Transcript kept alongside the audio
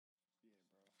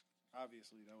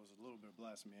Obviously, that was a little bit of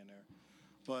blasphemy in there.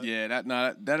 But Yeah,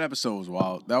 that episode was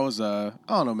wild. That was I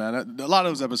don't know, man. A lot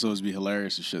of those episodes be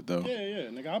hilarious and shit though. yeah,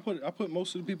 nigga. I put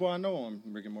most of the people I know on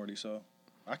Rick and Morty, so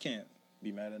I can't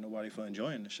be mad at nobody for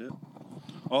enjoying the shit.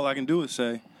 All I can do is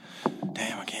say,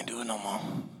 damn, I can't do it no more.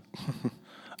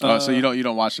 So you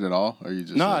don't watch it at all, or you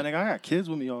just Nigga, I got kids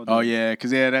with me all day. Oh yeah,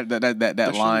 because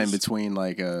that line between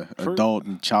like adult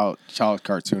and child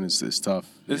cartoon is tough.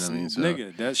 You know what I mean? So,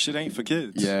 nigga, that shit ain't for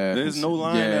kids. Yeah, there's no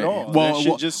line at all. Well, that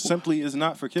shit just simply is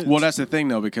not for kids. Well, that's the thing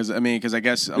though, because I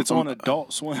guess it's on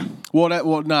Adult Swim.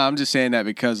 I'm just saying that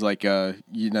because like your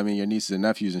nieces and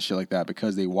nephews and shit like that,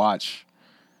 because they watch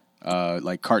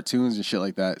like cartoons and shit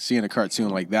like that. Seeing a cartoon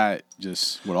like that,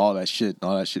 just with all that shit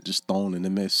just thrown in the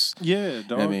mist. Yeah,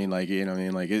 dog.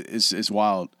 It's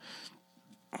wild.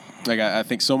 Like I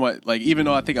think so much. Like even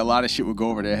though I think a lot of shit would go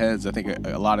over their heads, I think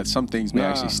a lot of some things may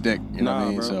actually stick. You know what I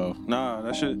mean? Bro. So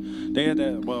that shit. They had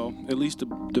that. Well, at least the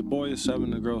boy is 7,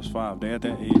 the girl is 5. They had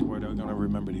that age where they're gonna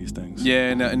remember these things. Yeah,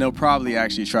 and they'll probably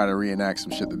actually try to reenact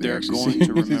some shit that they're actually going see.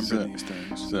 to remember these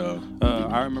things. So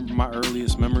I remember my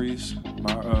earliest memories.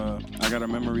 I got a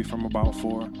memory from about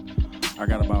 4. I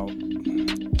got about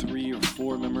 3 or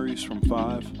 4 memories from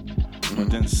 5. Mm-hmm. But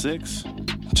then 6,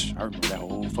 I remember that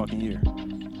whole fucking year.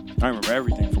 I remember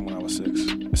everything from when I was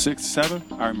 6. 6, 7,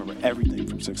 I remember everything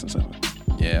from 6 and 7.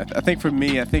 Yeah, I think for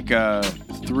me,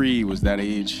 3 was that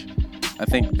age. I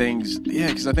think things,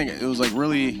 because I think it was like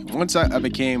really, once I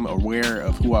became aware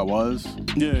of who I was.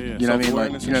 Yeah. You know what I mean?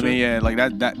 Like, you know what I mean? Yeah, like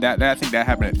that I think that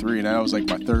happened at 3, and that was like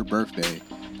my 3rd birthday.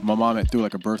 My mom had threw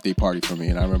like a birthday party for me,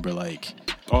 and I remember like,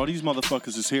 all these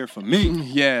motherfuckers is here for me.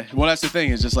 Yeah, well that's the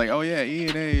thing. It's just like, oh yeah,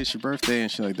 Ian, hey, it's your birthday and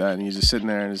shit like that, and you're just sitting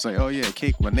there, and it's like, oh yeah,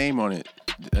 cake with my name on it.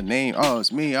 A name. Oh,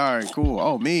 it's me. All right, cool.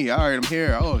 Oh, me. All right, I'm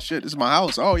here. Oh shit, this is my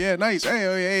house. Oh yeah, nice.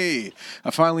 Hey,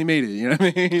 I finally made it. You know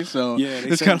what I mean? So yeah,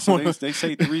 they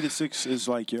say 3 to 6 is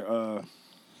like your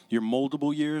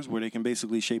moldable years, where they can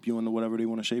basically shape you into whatever they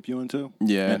want to shape you into.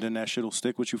 Yeah, and then that shit'll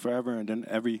stick with you forever. And then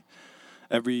every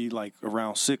like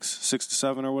around 6 to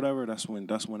 7 or whatever, that's when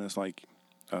it's like,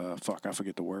 I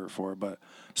forget the word for it, but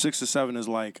 6 to 7 is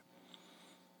like,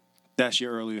 that's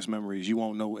your earliest memories. You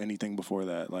won't know anything before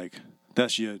that. Like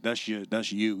that's you. You know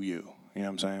what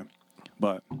I'm saying?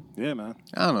 But yeah, man.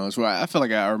 I don't know. It's why I feel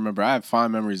like I remember. I have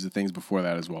fond memories of things before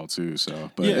that as well too. So,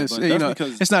 but yeah, it's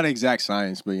it's not exact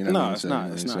science, but you know. No, it's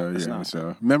not. It's not.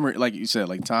 So memory, like you said,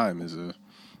 like time is a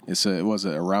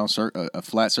round circle, a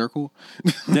flat circle.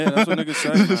 Yeah, that's what niggas say.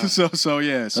 Man.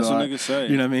 So that's what niggas say.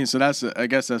 You know what I mean? So I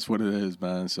guess that's what it is,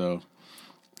 man. So.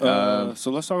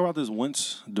 So let's talk about this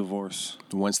Wentz divorce.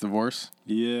 The Wentz divorce?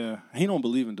 Yeah, he don't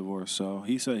believe in divorce, so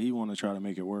he said he want to try to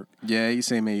make it work. Yeah, he's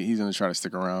saying he's gonna try to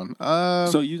stick around.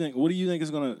 So what do you think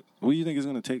is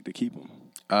gonna take to keep him?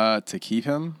 To keep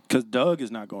him? Because Doug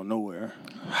is not going nowhere.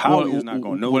 Howie is not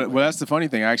going nowhere. Well, that's the funny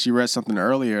thing. I actually read something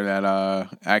earlier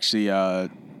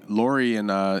that Lori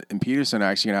and Peterson are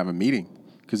actually gonna have a meeting.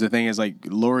 Because the thing is, like,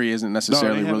 Lori isn't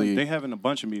necessarily They're having a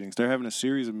bunch of meetings. They're having a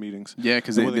series of meetings. Yeah,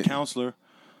 because with a counselor.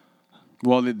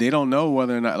 Well, they don't know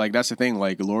whether or not, like, that's the thing.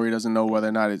 Like, Lori doesn't know whether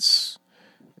or not it's,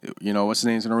 what's his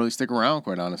name's going to really stick around,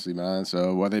 quite honestly, man.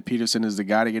 So, whether Peterson is the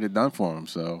guy to get it done for him.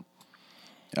 So,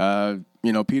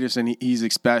 Peterson,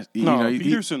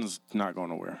 Peterson's not going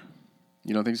nowhere.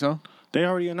 You don't think so? They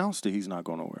already announced that he's not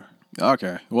going nowhere.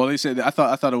 Okay. Well, they said I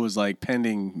thought it was like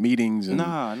pending meetings and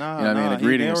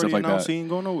greeting and stuff like that. He ain't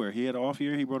going nowhere. He had an off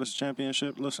year. He brought us a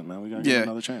championship. Listen, man, we gotta give him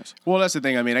another chance. Well, that's the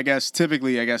thing. I mean, I guess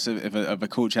typically, if a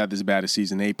coach had this bad a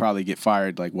season, they probably get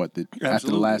fired after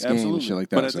the last game and shit like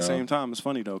that. But at the same time, it's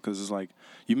funny though because it's like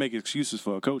you make excuses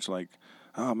for a coach like,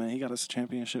 oh man, he got us a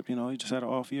championship. He just had an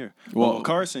off year. Well,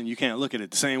 Carson, you can't look at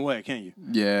it the same way, can you?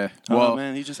 Yeah. Oh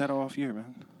man, he just had an off year,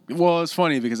 man. Well, it's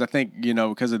funny because I think,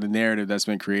 because of the narrative that's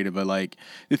been created, but like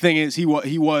the thing is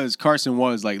Carson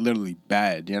was like literally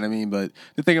bad, you know what I mean? But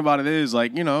the thing about it is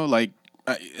like,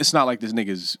 it's not like this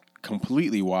nigga's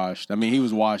completely washed. I mean, he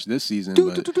was washed this season,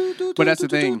 but that's the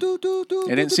thing.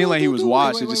 It didn't seem like he was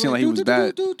washed. It just seemed like he was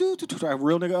bad.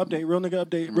 Real nigga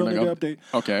update.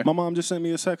 Okay. My mom just sent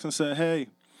me a text and said, hey,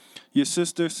 your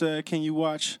sister said, can you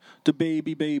watch the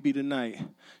baby tonight?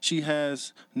 She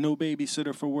has no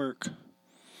babysitter for work.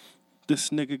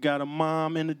 This nigga got a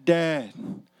mom and a dad.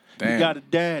 Damn. He got a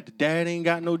dad. The dad ain't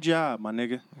got no job, my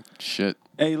nigga. Shit.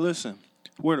 Hey, listen.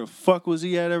 Where the fuck was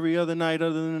he at every other night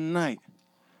other than tonight?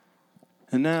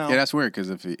 And now... Yeah, that's weird because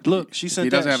if he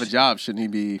doesn't have a job, shouldn't he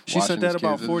be watching She sent that his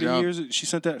about kids 40 years. She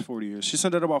sent that 40 years. She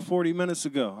sent that about 40 minutes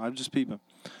ago. I'm just peeping.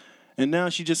 And now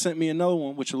she just sent me another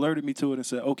one, which alerted me to it and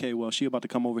said, okay, well, she about to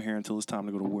come over here until it's time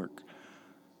to go to work.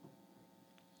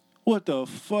 What the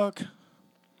fuck?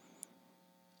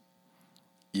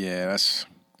 Yeah, that's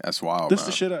wild. This man.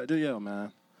 the shit I do, yeah,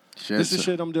 man. Shit, This is the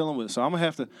shit I'm dealing with. So I'm gonna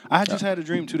have to. I just had a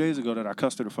dream 2 days ago that I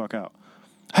cussed her the fuck out.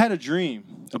 I had a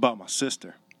dream about my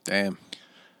sister, Damn.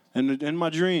 and in my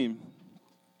dream,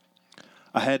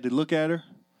 I had to look at her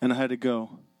and I had to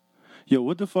go, "Yo,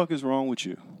 what the fuck is wrong with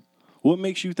you? What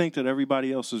makes you think that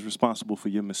everybody else is responsible for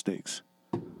your mistakes?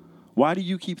 Why do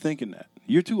you keep thinking that?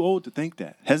 You're too old to think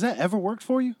that. Has that ever worked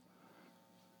for you?"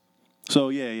 So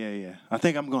yeah. I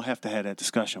think I'm gonna have to have that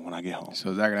discussion when I get home.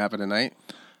 So is that gonna happen tonight?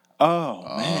 Oh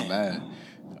Man. man.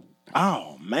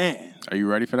 Oh man. Are you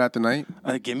ready for that tonight?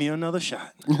 Give me another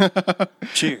shot.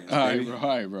 Cheers, baby. All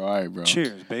right, bro.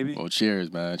 Cheers, baby. Well,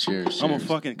 cheers, man. Cheers. I'm gonna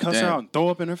fucking cuss her Damn. out and throw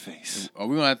up in her face. Are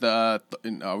we gonna have to?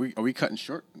 Are we cutting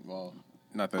short? Well,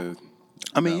 not the.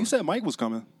 I mean, you said Mike was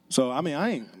coming, so I mean, I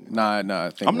ain't. Nah. I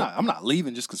think I'm not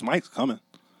leaving just because Mike's coming.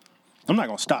 I'm not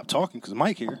gonna stop talking because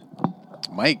Mike here.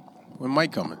 Mike. When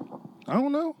Mike coming? I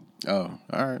don't know. Oh,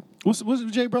 all right. What's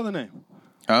Jay brother name?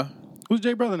 Huh? What's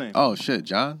Jay brother name? Oh shit,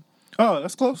 John. Oh,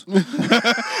 that's close. Nah,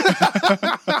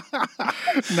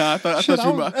 I thought Shit,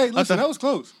 you. hey, listen, that was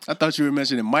close. I thought you were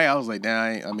mentioning Mike. I was like, nah.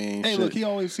 I mean, Hey, shit. look, he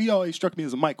always struck me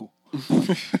as a Michael.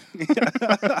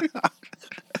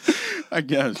 I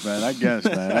guess, man. I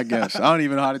guess. I don't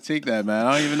even know how to take that, man.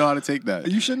 I don't even know how to take that.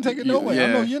 You shouldn't take it no way. I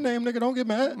know your name, nigga. Don't get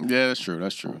mad. Yeah, that's true.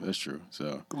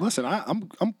 So, Listen,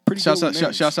 I'm pretty shouts good out, with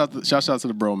names. shouts out to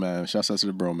the bro, man. Shouts out to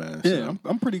the bro, man. Yeah, So.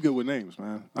 I'm pretty good with names,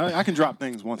 man. I can drop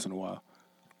things once in a while.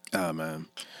 Ah, man.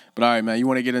 But all right, man. You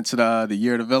want to get into the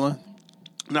year of the villain?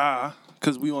 Nah,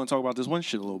 because we want to talk about this one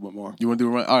shit a little bit more. You want to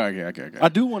do it? All right, okay. I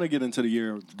do want to get into the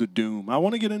year of the doom. I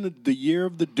want to get into the year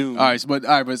of the doom. All right, but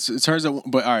it turns out.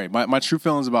 But all right, my true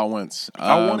feelings about Wentz.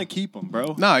 I want to keep him,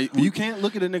 bro. Nah, you can't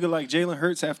look at a nigga like Jalen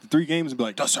Hurts after 3 games and be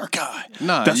like, "That's our guy."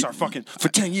 Nah, that's our fucking for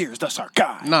 10 years. That's our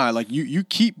guy. Nah, like you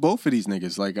keep both of these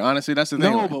niggas. Like honestly, that's the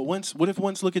thing. No, like, but what if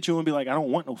Wentz look at you and be like, "I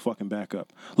don't want no fucking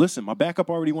backup." Listen, my backup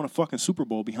already won a fucking Super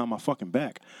Bowl behind my fucking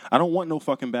back. I don't want no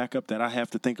fucking backup that I have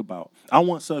to think about. I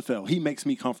want Sudfeld. He makes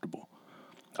me comfortable.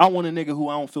 I want a nigga who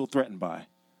I don't feel threatened by.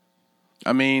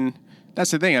 I mean,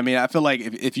 that's the thing. I mean, I feel like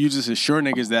if you just assure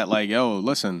niggas that, like, yo,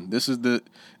 listen, this is the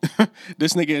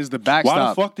this nigga is the backstop. Why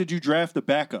the fuck did you draft the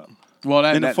backup well,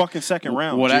 in the fucking second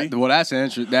round? Well, G? that's the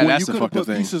interest. When That's you the could have fucking put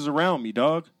thing. pieces around me,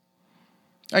 dog.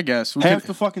 I guess Half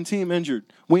the fucking team injured.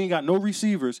 We ain't got no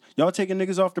receivers. Y'all taking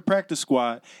niggas off the practice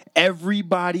squad.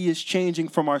 Everybody is changing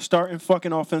from our starting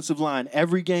fucking offensive line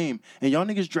every game. And y'all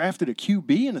niggas drafted a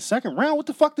QB in the second round. What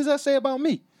the fuck does that say about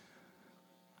me?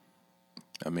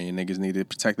 I mean, niggas need to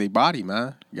protect their body,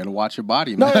 man. You gotta watch your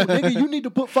body, No, man. nigga, you need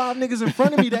to put 5 niggas in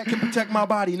front of me that can protect my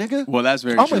body, nigga. Well, that's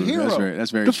very I'm true. a hero.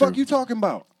 That's very the true. fuck you talking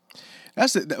about?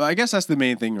 I guess that's the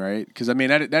main thing, right? Because I mean,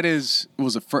 that is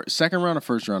was a second round or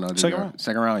first round? Second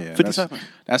round, yeah. 57.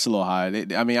 That's a little high.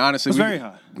 I mean, honestly, That's very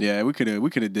high. Yeah, we could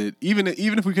have did even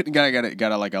if we couldn't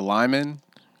got like a lineman,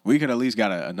 we could at least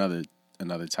got another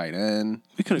tight end.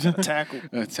 We could have got a tackle. You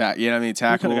know what I mean?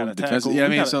 Tackle. We could have got a defense- tackle. You know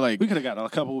what I mean? So like, we could have got a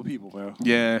couple of people, bro.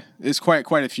 yeah, it's quite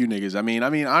a few niggas. I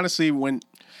mean, honestly, when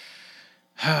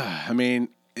I mean,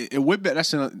 it would be.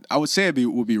 I would say it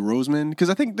would be Roseman because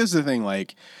I think this is the thing.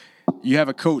 Like, you have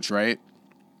a coach, right?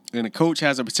 And the coach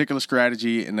has a particular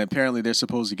strategy, and apparently they're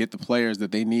supposed to get the players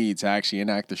that they need to actually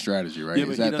enact the strategy, right? Yeah,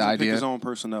 but is he that doesn't the idea? pick his own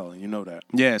personnel, and you know that.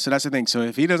 Yeah, so that's the thing. So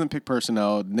if he doesn't pick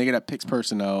personnel, the nigga that picks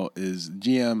personnel is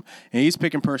GM, and he's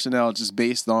picking personnel just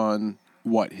based on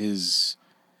what his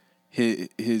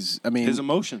emotions.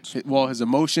 His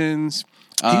emotions.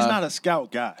 He's not a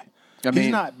scout guy. I mean,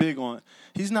 he's not big on.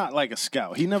 He's not like a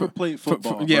scout. He never played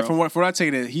football. yeah, bro. from what I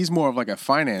take it, he's more of like a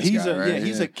finance He's guy, a right?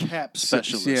 he's a cap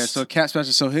specialist. So cap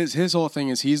specialist. So his whole thing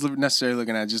is he's necessarily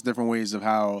looking at just different ways of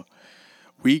how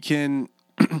we can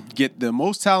get the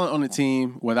most talent on the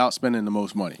team without spending the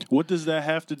most money. What does that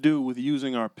have to do with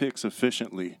using our picks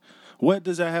efficiently? What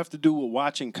does that have to do with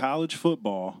watching college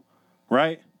football,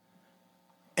 right?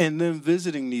 And then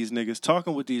visiting these niggas,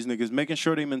 talking with these niggas, making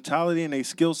sure their mentality and their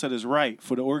skill set is right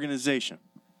for the organization.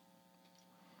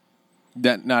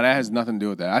 That has nothing to do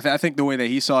with that. I think the way that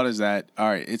he saw it is that, all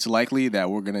right, it's likely that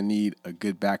we're going to need a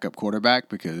good backup quarterback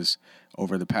because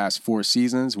over the past 4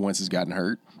 seasons, Wentz has gotten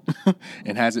hurt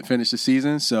and hasn't finished the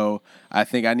season. So I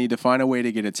think I need to find a way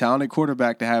to get a talented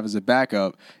quarterback to have as a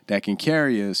backup that can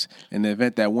carry us in the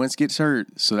event that Wentz gets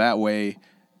hurt. So that way,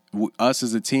 us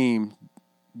as a team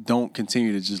don't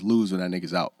continue to just lose when that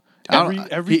nigga's out. Every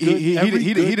good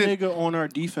nigga on our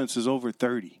defense is over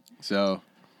 30. So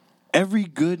every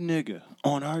good nigga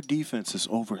on our defense is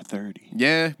over 30.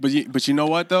 yeah, but you know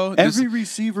what though? Every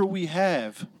receiver we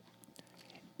have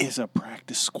is a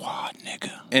practice squad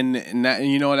nigga. And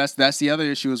you know that's the other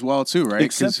issue as well too, right?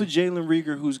 Except for Jalen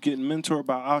Rieger, who's getting mentored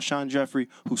by Alshon Jeffrey,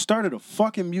 who started a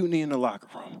fucking mutiny in the locker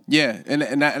room. Yeah,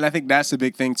 and I think that's the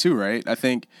big thing too, right? I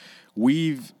think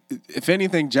if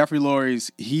anything, Jeffrey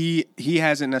Lurie's he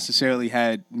hasn't necessarily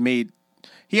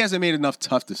he hasn't made enough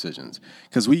tough decisions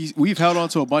because we've held on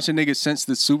to a bunch of niggas since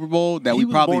the Super Bowl that we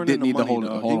probably didn't need to hold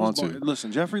on to.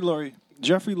 Listen, Jeffrey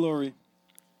Lurie,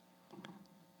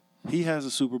 he has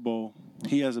a Super Bowl.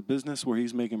 He has a business where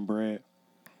he's making bread.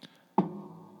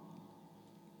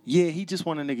 Yeah, he just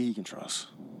want a nigga he can trust.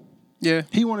 Yeah,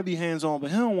 he want to be hands on,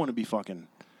 but he don't want to be he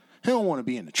don't want to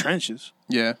be in the trenches.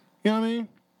 Yeah, you know what I mean.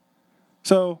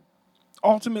 So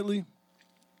ultimately,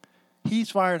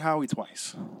 he's fired Howie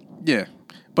twice. Yeah.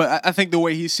 But I think the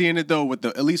way he's seeing it though,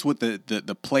 at least with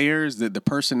the players, the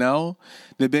personnel,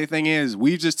 the big thing is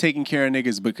we've just taken care of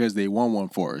niggas because they won one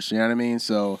for us. You know what I mean?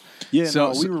 So we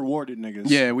rewarded niggas.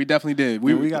 Yeah, we definitely did.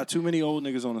 We got too many old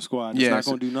niggas on the squad. It's not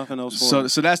gonna do nothing else for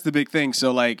us. So that's the big thing.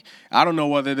 So like I don't know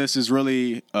whether this is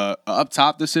really a up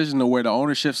top decision or where the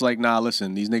ownership's like, nah,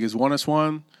 listen, these niggas won us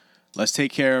one. Let's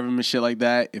take care of them and shit like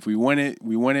that. If we win it,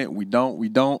 we win it. We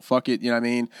don't. Fuck it. You know what I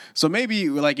mean? So maybe,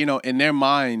 like, you know, in their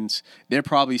minds, they're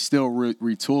probably still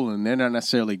retooling. They're not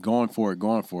necessarily going for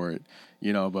it.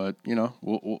 You know, but, you know,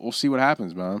 we'll see what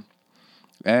happens, man.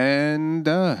 And,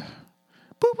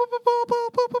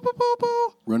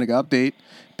 running update.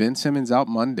 Ben Simmons out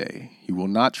Monday. He will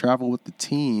not travel with the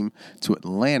team to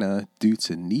Atlanta due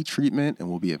to knee treatment and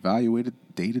will be evaluated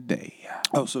day to day.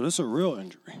 Oh, so this is a real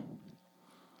injury.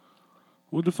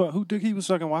 What the fuck? Who dick he was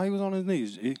sucking while he was on his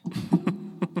knees, G?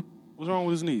 What's wrong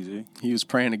with his knees, G? He was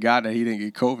praying to God that he didn't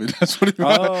get COVID. That's what it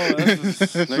was. Oh, that's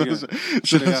just, nigga.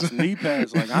 Should have got some knee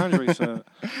pads like Andre said.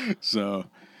 So,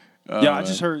 yeah, I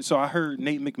just heard. So I heard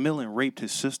Nate McMillan raped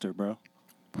his sister, bro.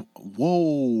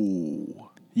 Whoa.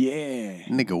 Yeah.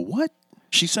 Nigga, what?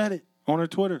 She said it on her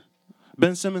Twitter.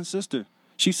 Ben Simmons' sister.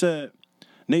 She said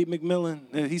Nate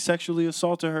McMillan, he sexually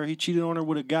assaulted her. He cheated on her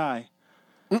with a guy.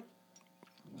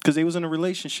 Because they was in a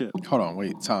relationship. Hold on,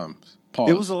 wait, Tom.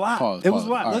 Pause. It was a lot. Pause. It was a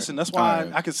lot. All Listen, right. that's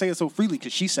why I could say it so freely,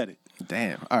 because she said it.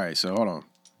 Damn. All right, so hold on.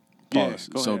 Pause.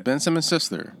 Yeah, so ahead. Ben Simmons'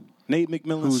 sister. Nate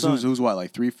McMillan's son. Who's what,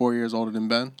 like 3-4 years older than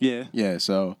Ben? Yeah. Yeah,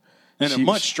 so. And a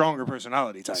much stronger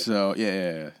personality type. So,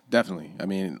 yeah, definitely. I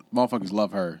mean, motherfuckers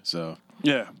love her, so.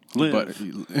 Yeah, live.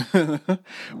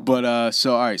 But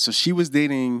so, all right, so she was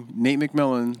dating Nate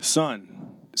McMillan's son.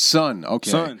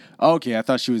 Okay. Son. Okay, I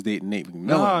thought she was dating Nate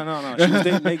McMillan. No. She was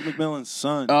dating Nate McMillan's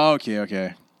son. Oh,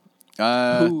 okay.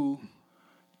 Who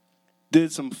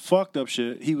did some fucked up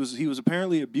shit. He was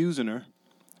apparently abusing her,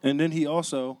 and then he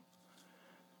also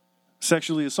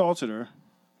sexually assaulted her,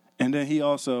 and then he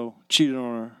also cheated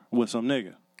on her with some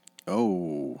nigga.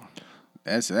 Oh,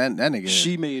 that nigga.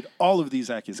 She made all of these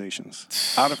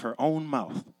accusations out of her own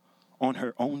mouth on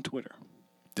her own Twitter.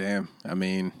 Damn. I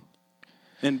mean.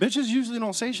 And bitches usually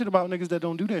don't say shit about niggas that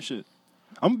don't do that shit.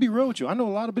 I'm going to be real with you. I know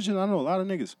a lot of bitches. I know a lot of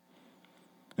niggas.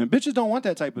 And bitches don't want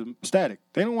that type of static.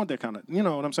 They don't want that kind of, you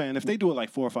know what I'm saying? If they do it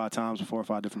like 4 or 5 times with 4 or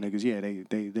 5 different niggas, yeah,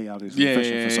 they obviously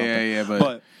fishing for something. Yeah,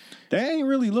 but they ain't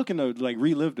really looking to like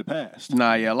relive the past.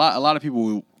 Nah, yeah, a lot of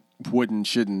people couldn't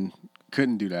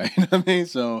do that. You know what I mean?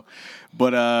 So,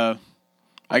 but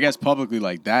I guess publicly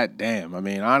like that, damn. I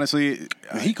mean, honestly,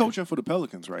 he coaching for the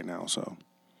Pelicans right now, so.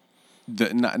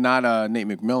 Not Nate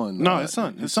McMillan. No, his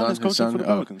son. His son is coaching for the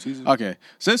Pelicans. Okay,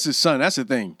 so it's his son. That's the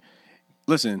thing.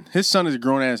 Listen, his son is a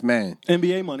grown ass man.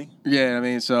 NBA money. Yeah, I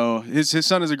mean, so his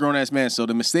son is a grown ass man. So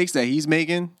the mistakes that he's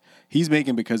making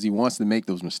because he wants to make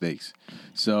those mistakes.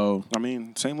 So I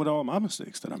mean, same with all my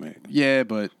mistakes that I made. Yeah,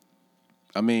 but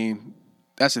I mean,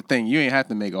 that's the thing. You ain't have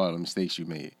to make all the mistakes you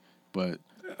made, but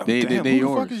they who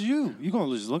yours. the fuck is you? You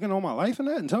gonna just look at all my life in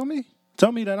that and tell me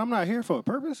that I'm not here for a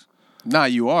purpose? Nah,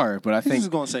 you are, but I think he's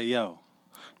gonna say, "Yo,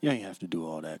 you ain't have to do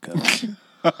all that, cuz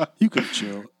you could have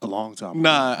chilled a long time ago."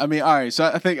 Nah, I mean, all right. So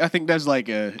I think that's like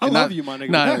a. I love you, my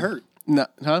nigga. But that hurt. Nah,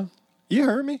 huh? You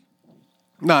heard me?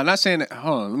 Nah, not saying that.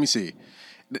 Hold on, let me see.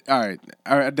 All right,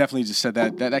 I definitely just said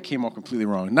that. That came off completely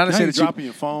wrong. Not to say that dropping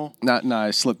your phone. Nah,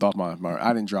 it slipped off my.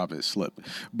 I didn't drop it. It slipped.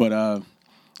 But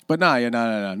nah.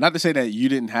 Not to say that you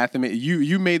didn't have to make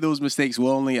you made those mistakes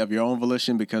willingly of your own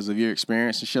volition because of your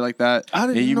experience and shit like that. I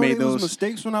didn't you know made those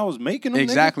mistakes when I was making them.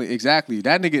 Exactly.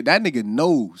 That nigga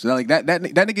knows. Like that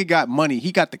nigga got money.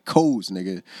 He got the codes,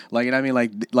 nigga. Like, you know what I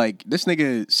mean? Like this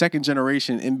nigga second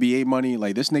generation NBA money.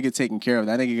 Like this nigga taking care of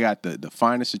that nigga got the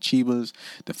finest of chivas,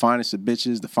 the finest of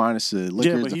bitches, the finest of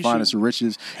liquors, the finest of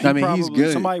riches. I mean, he's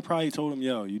good. Somebody probably told him,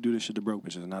 "Yo, you do this shit to broke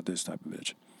bitches, not this type of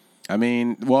bitch." I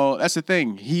mean, well, that's the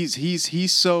thing.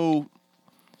 He's so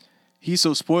he's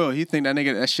so spoiled. He think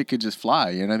that shit could just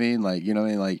fly. You know what I mean? Like, you know what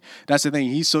I mean? Like, that's the thing.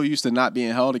 He's so used to not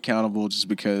being held accountable just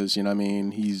because, you know what I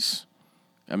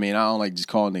mean? I don't like just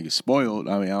calling niggas spoiled.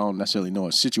 I mean, I don't necessarily know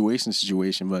a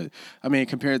situation, but I mean,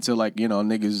 compared to like, you know,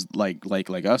 niggas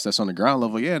like us that's on the ground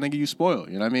level, yeah, nigga, you spoiled.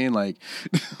 You know what I mean? Like,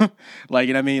 like,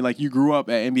 you know what I mean? Like, you grew up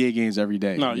at NBA games every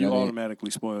day. No, you automatically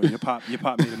spoiled. Your pop made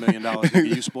 $1 million.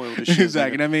 Nigga, you spoiled this shit.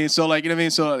 Exactly. You know what I mean? So like, you know what I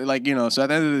mean? So like, you know, so at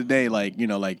the end of the day, like, you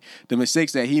know, like the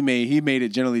mistakes that he made it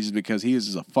generally just because he was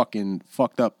just a fucking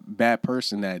fucked up bad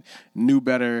person that knew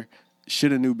better,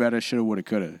 shoulda, woulda,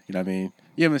 coulda. You know what I mean?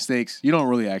 You have mistakes. You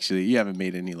haven't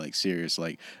made any like serious,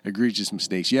 like egregious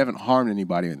mistakes. You haven't harmed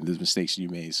anybody in the mistakes you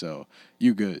made, so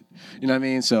you good. You know what I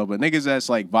mean? So, but niggas that's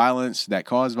like violence, that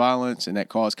cause violence and that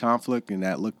cause conflict and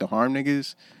that look to harm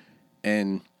niggas,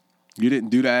 and you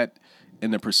didn't do that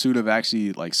in the pursuit of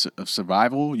actually like of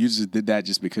survival. You just did that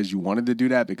just because you wanted to do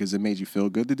that because it made you feel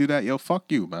good to do that. Yo,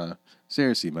 fuck you, man.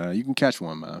 Seriously, man. You can catch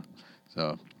one, man.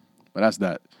 So, but that's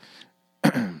that.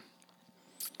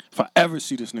 If I ever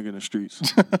see this nigga in the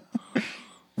streets,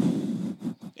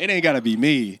 it ain't gotta be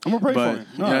me. I'm gonna pray for him.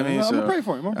 No, you know what I mean? I'm gonna pray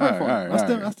for him. I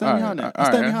stand behind that. I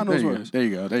stand behind those words. There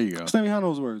you go. I stand behind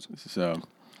those words. So,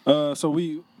 all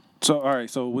right.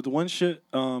 So with the one shit,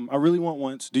 I really want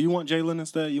Wentz. Do you want Jalen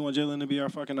instead? You want Jalen to be our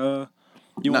fucking You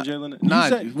want Jalen? You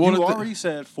already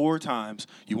said 4 times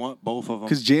you want both of them.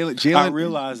 Because Jalen, I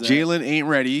realize that. Jalen ain't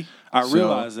ready. I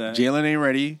realize that. Jalen ain't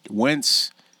ready.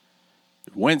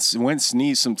 Wentz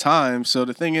needs some time. So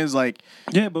the thing is, like,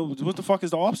 yeah, but what the fuck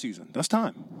is the off season? That's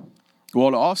time.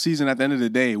 Well, the off season at the end of the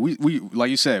day, we like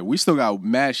you said, we still got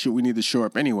mad shit we need to shore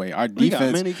up anyway. Our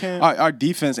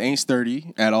defense ain't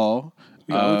sturdy at all.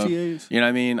 OTAs. You know what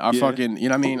I mean? Our fucking, you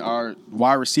know what I mean? Our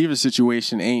wide receiver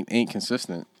situation ain't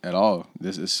consistent at all.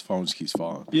 This phone just keeps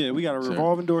falling. Yeah, we got a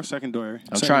revolving door secondary.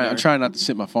 I'm trying not to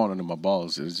sit my phone under my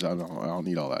balls. I don't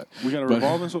need all that. We got a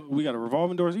revolving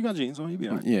door. You got jeans on. You be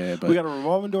all right. Yeah, but we got a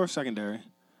revolving door secondary.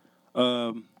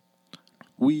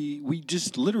 We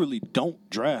just literally don't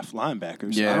draft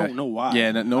linebackers. Yeah. I don't know why.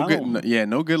 Yeah, no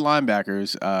good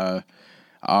linebackers.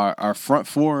 Our front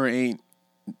four ain't.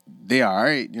 They all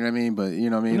right, you know what I mean? But, you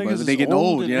know what I mean? But they getting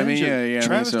old, you know what I mean? Yeah.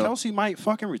 Travis Kelce might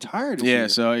fucking retire this year.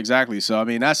 So exactly. So, I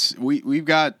mean, we've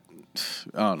got,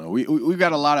 I don't know, we've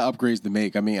got a lot of upgrades to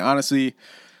make. I mean, honestly,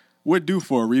 we're due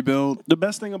for a rebuild. The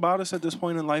best thing about us at this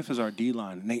point in life is our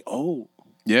D-line, and they old.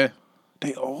 Yeah.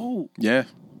 They old. Yeah.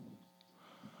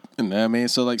 And I mean,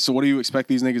 so what do you expect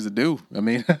these niggas to do? I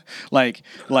mean, like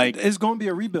it's going to be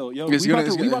a rebuild, yo.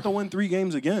 We about to win 3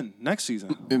 games again next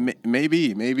season.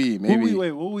 Maybe.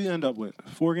 What we end up with?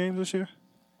 4 games this year?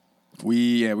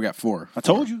 We got 4. I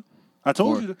told you.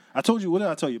 What did I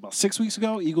tell you about 6 weeks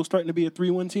ago? Eagles starting to be a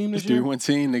 3-1 team this year. 3-1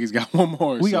 team, niggas got one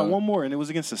more. We got one more, and it was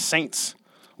against the Saints,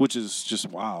 which is just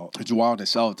wild. It's wild in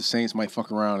itself. The Saints might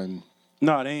fuck around and.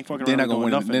 No, they ain't fucking around. They're not gonna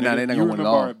win nothing. They're not gonna win it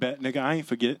all. Bet, nigga, I ain't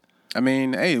forget. I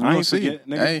mean, hey, we'll see. Forget,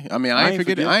 nigga. Hey, I mean, I ain't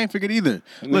forget. I ain't forget either.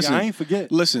 Nigga, listen, I ain't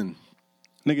forget. Listen,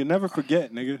 nigga, never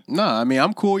forget, nigga. Nah, I mean,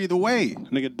 I'm cool either way.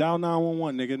 Nigga, dial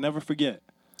 911, nigga, never forget.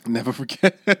 Never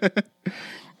forget.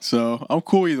 So I'm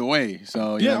cool either way.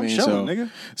 So yeah, I'm chilling, nigga.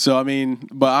 So I mean,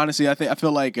 but honestly, I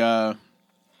feel like honestly,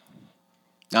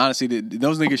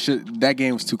 those niggas should. That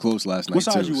game was too close last night. What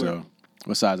size too, you wear?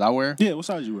 What size I wear? Yeah, what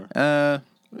size you wear?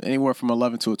 Anywhere from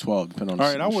 11 to a 12, depending on. All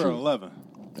right, I wear 11.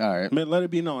 All right. Let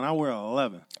it be known, I wear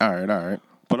 11. All right.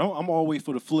 But I'm all the way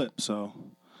for the flip, so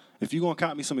if you gonna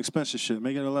cop me some expensive shit,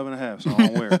 make it 11.5, so I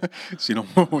don't wear it. So you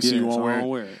won't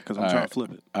wear it because I'm trying to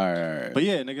flip it. All right. But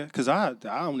yeah, nigga, because I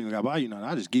don't even gotta buy you nothing.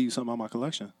 I just give you something out of my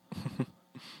collection.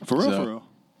 For real.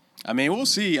 I mean, we'll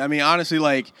see. I mean, honestly,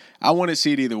 like, I want to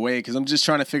see it either way because I'm just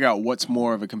trying to figure out what's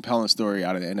more of a compelling story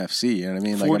out of the NFC. You know what I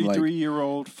mean? Like,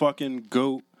 43-year-old fucking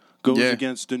GOAT goes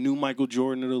against the new Michael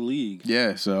Jordan of the league.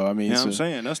 Yeah, so I mean, you know what I'm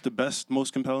saying? That's the best,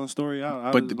 most compelling story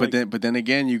out. But then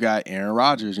again, you got Aaron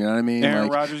Rodgers. You know what I mean? Aaron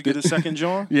Rodgers get a second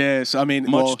jaw. Yeah, so I mean,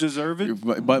 much deserved.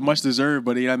 But much deserved.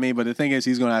 But you know what I mean? But the thing is,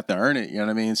 he's gonna have to earn it. You know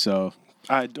what I mean? So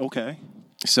okay.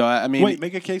 So I mean, wait,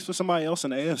 make a case for somebody else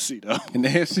in the AFC though. In the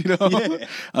AFC though, yeah.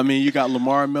 I mean, you got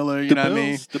Lamar Miller. You know what I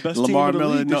mean? The best Lamar team of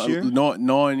the league this year.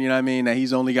 Knowing you know what I mean that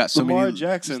he's only got so Lamar many.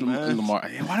 Jackson, man. Lamar.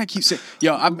 Why do I keep saying?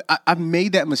 Yo, I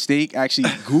made that mistake actually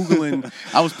googling.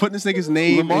 I was putting this nigga's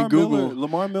name in Google.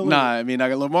 Lamar Miller. Nah, I mean, I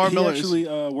got Lamar Miller. He actually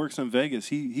works in Vegas.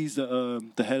 He's the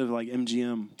head of like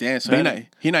MGM. Damn, so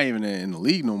he not even in the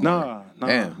league no more. Nah.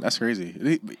 Damn, that's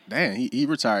crazy. He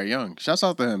retired young. Shouts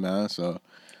out to him, man. So.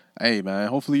 Hey, man,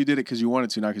 hopefully you did it because you wanted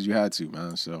to, not because you had to,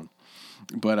 man. So,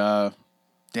 but,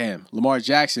 damn, Lamar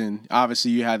Jackson,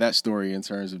 obviously you had that story in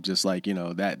terms of just like, you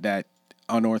know, that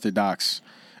unorthodox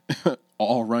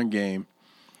all-run game.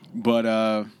 But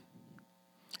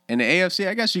in the AFC,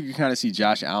 I guess you can kind of see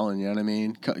Josh Allen. You know what I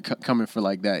mean? Coming for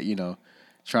like that, you know,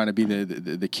 trying to be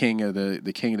the king of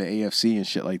the king of the AFC and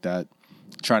shit like that,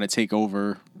 trying to take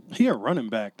over. He a running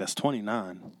back that's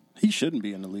 29. He shouldn't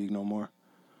be in the league no more.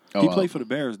 Oh, He played for the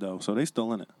Bears though, so they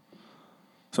still in it.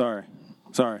 Sorry.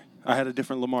 I had a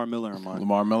different Lamar Miller in mind.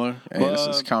 Lamar Miller. Hey,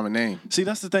 that's a common name. See,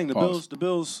 that's the thing. Pause. The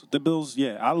Bills.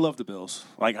 Yeah, I love the Bills.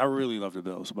 Like, I really love the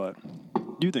Bills. But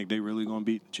do you think they really gonna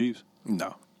beat the Chiefs?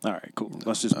 No. All right, cool.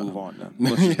 Let's just move on then.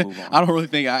 Let's just move on. I don't really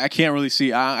think I can't really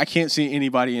see. I can't see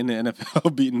anybody in the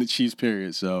NFL beating the Chiefs.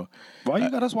 Period. So Why you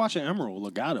got us watching Emerald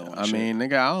Lagato? And I shit? mean,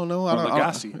 nigga, I don't know. I Or don't,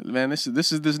 Lagasse. man, this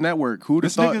is this network. Who'd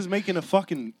have This thought? nigga's making a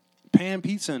fucking pan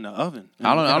pizza in the oven.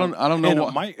 I don't know And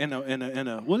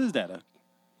what- what is that?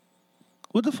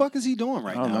 What the fuck is he doing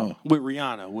right I don't now know. with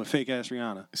Rihanna, with fake ass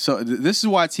Rihanna? So this is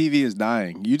why TV is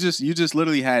dying. You just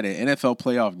literally had an NFL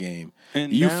playoff game.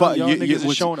 And you now y'all niggas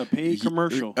is showing a paid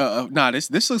commercial. Nah,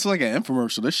 this looks like an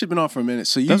infomercial. This shit been on for a minute.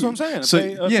 So That's what I'm saying. So A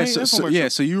paid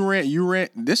infomercial. So you ran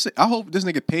this. I hope this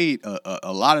nigga paid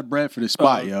a lot of bread for this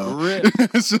spot, yo. Grit.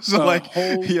 so A like,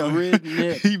 whole yo, grid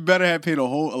nip. he better have paid a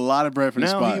lot of bread for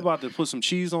this Now spot. he about to put some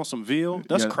cheese on some veal.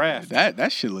 That's Yeah, Kraft.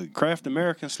 That shit look. Kraft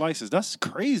American slices. That's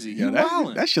crazy. Yeah, You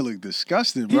wildin'. that shit look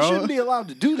disgusting, He bro. shouldn't be allowed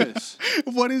to do this.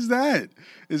 What is that?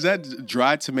 Is that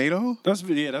dried tomato? That's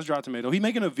dry tomato. He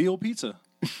making a veal pizza,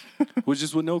 which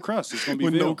is with no crust. It's gonna be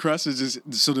With veal. no crust, is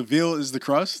just so the veal is the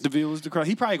crust. The veal is the crust.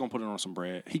 He probably gonna put it on some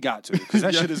bread. He got to because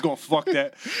that shit is gonna fuck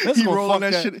that. That's He gonna rolling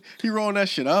fuck that shit. He rolling that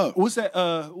shit up. What's that?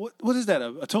 What is that?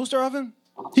 A toaster oven?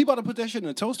 He about to put that shit in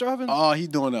a toaster oven? Oh, he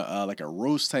doing a like a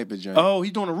roast type of joint. Oh,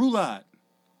 he doing a roulade.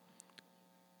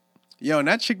 Yo, and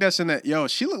that chick that's in that, yo,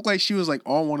 she looked like she was like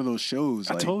on one of those shows.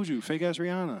 I Like, told you, fake ass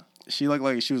Rihanna. she looked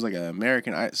like she was like an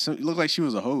American. So it looked like she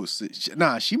was a host.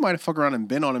 Nah, she might have fucked around and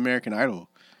been on American Idol.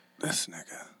 This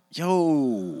nigga.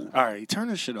 Yo. All right, turn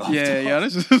this shit off. Yeah, dog. yo,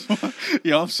 this is.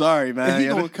 Yo, I'm sorry, man. He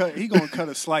Yo, gonna cut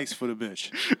a slice for the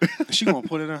bitch. She gonna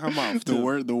put it in her mouth. the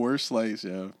Too. the worst slice,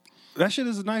 yo. That shit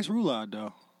is a nice roulade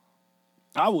though.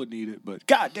 I wouldn't eat it, but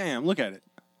goddamn, look at it.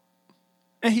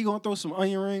 And he gonna throw some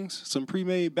onion rings, some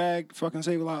pre-made bagged fucking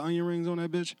Save-A-Lot onion rings on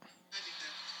that bitch.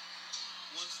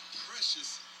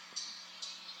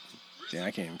 Yeah,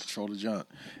 I can't even control the jump.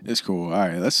 It's cool. All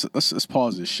right, let's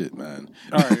pause this shit, man.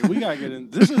 All right, we gotta get in.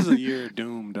 This is a year of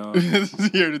doom, dog. This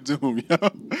is the year of doom, yo.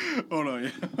 Hold on, yo.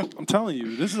 I'm telling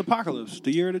you, this is apocalypse.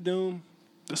 The year of the doom.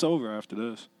 It's over after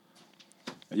this.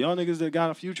 And y'all niggas that got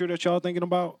a future that y'all thinking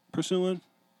about pursuing,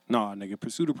 nah, nigga,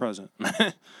 pursue the present.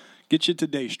 Get your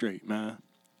today straight, man.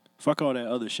 Fuck all that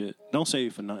other shit. Don't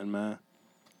save for nothing, man.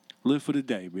 Live for the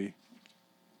day, B.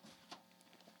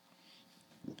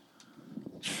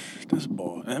 This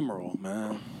boy, Emerald,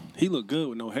 man. He look good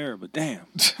with no hair, but damn.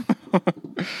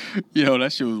 Yo,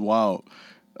 that shit was wild.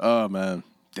 Oh man,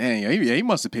 dang, yeah, he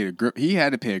must have paid a grip. He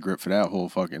had to pay a grip for that whole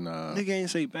fucking. Nigga ain't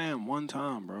say bam one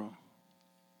time, bro.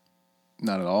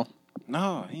 Not at all.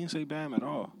 Nah, he ain't say bam at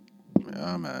all.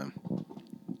 Oh man.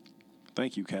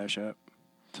 Thank you, Cash App,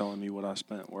 telling me what I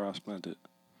spent, where I spent it.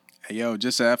 Hey, yo,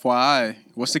 just a FYI,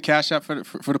 what's the cash app for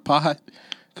the pod?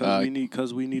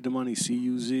 Cause we need the money.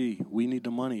 CUZ. We need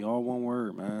the money. All one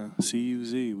word, man.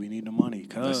 CUZ. We need the money.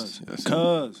 Cause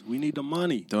we need the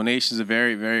money. Donations are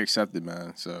very, very accepted,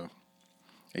 man. So,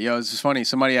 hey, yo, this is funny.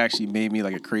 Somebody actually made me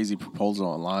like a crazy proposal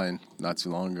online not too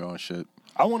long ago and shit.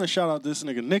 I want to shout out this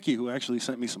nigga Nicky who actually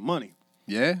sent me some money.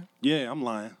 Yeah. Yeah, I'm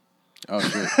lying. Oh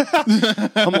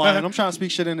shit. I'm lying. I'm trying to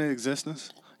speak shit into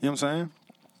existence. You know what I'm saying?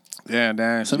 Yeah,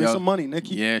 damn. Send me some money,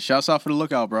 Nicky. Yeah, shouts out for the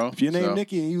lookout, bro. If your name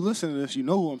Nicky and you listen to this, you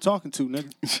know who I'm talking to,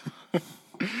 nigga.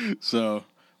 So,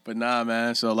 but nah,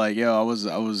 man. So like, yo, I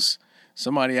was.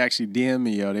 Somebody actually DM'd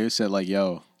me, yo. They said like,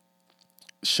 yo,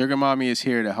 Sugar Mommy is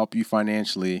here to help you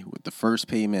financially with the first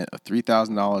payment of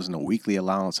 $3,000 and a weekly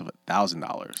allowance of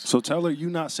 $1,000. So tell her you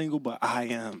not single, but I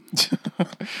am.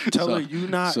 Tell her you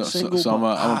not single, so I'm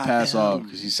but gonna pass I am. off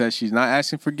because she says she's not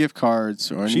asking for gift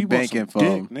cards or any She bank wants some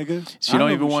info. dick, nigga. She I don't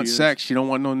know even who want she is. sex. She don't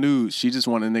want no nudes. She just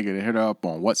want a nigga to hit her up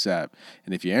on WhatsApp.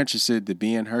 And if you're interested to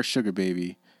be in her sugar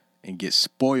baby and get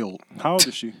spoiled, How old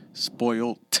is she?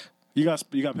 spoiled, You got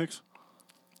pics?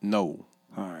 no.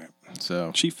 All right.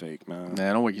 So She fake, man.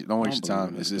 man, don't waste your believe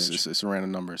time. in It's this just bitch. it's a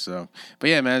random number. So, but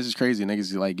yeah, man, this is crazy.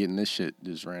 Niggas like getting this shit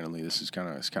just randomly. This is kind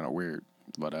of weird.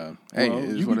 But hey, Well, it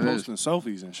is you what be it is. posting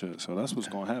selfies and shit, so that's what's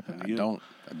gonna happen to I you. don't.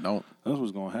 That's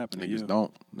what's gonna happen to you.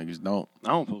 Niggas don't. I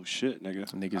don't post shit, nigga.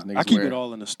 Niggas I keep wear- it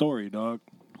all in the story, dog.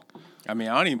 I mean,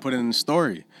 I don't even put it in the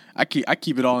story. I keep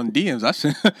it all in DMs.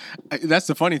 That's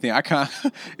the funny thing.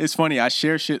 It's funny. I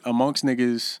share shit amongst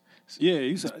niggas. Yeah,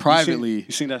 you said privately.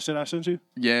 You seen that shit I sent you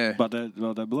Yeah. about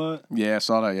that blood? Yeah, I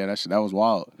saw that. Yeah, that was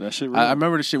wild. That shit real. I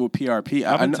remember the shit with PRP.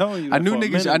 I've been telling you that I knew for a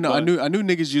niggas. minute, I knew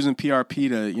niggas using PRP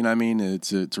to, you know what I mean,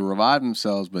 to revive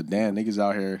themselves. But damn, niggas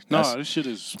out here. No, this shit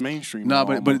is mainstream. No,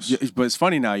 now, but it's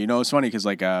funny now. You know, it's funny because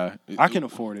like I can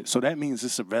afford it, so that means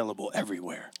it's available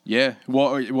everywhere. yeah.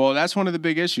 Well, that's one of the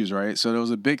big issues, right? So there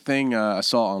was a big thing I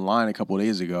saw online a couple of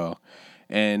days ago.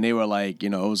 And they were like, you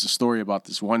know, it was a story about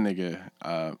this one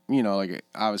nigga, you know, like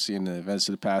obviously in the events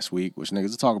of the past week, which niggas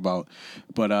will talk about.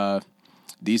 But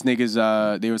these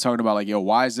niggas, they were talking about like, yo,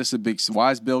 why is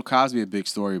Bill Cosby a big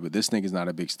story, but this nigga's not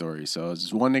a big story? So it's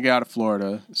this one nigga out of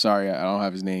Florida. Sorry, I don't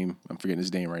have his name. I'm forgetting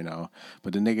his name right now.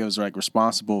 But the nigga was like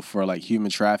responsible for like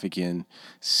human trafficking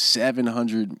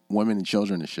 700 women and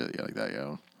children and shit like that,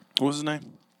 yo. What's his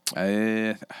name?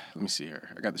 Let me see here.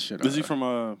 I got the shit. Is he from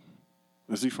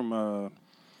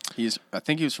I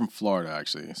think he was from Florida,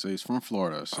 actually. So he's from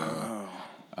Florida. So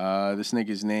this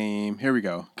nigga's name. Here we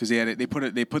go. Because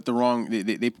they put the wrong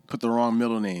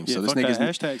middle name. Yeah, so this fuck nigga's that.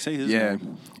 Hashtag say his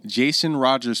name. Jason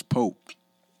Rogers Pope.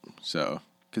 So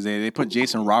because they put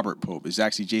Jason Robert Pope. It's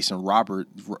actually Jason Roger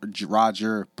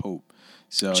Pope.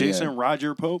 So Jason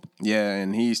Roger Pope. Yeah,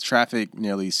 and he's trafficked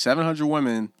nearly 700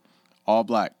 women, all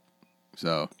black.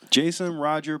 So Jason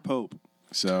Roger Pope.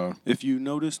 So if you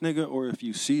know this nigga or if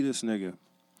you see this nigga,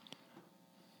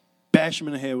 bash him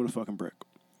in the head with a fucking brick.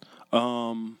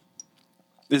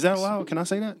 Is that allowed? Can I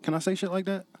say that? Can I say shit like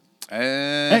that?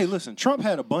 Hey, listen, Trump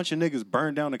had a bunch of niggas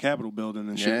burn down the Capitol building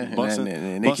and shit, and bust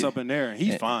up in there, and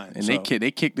he's fine. And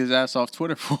they kicked his ass off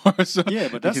Twitter for us. So. Yeah,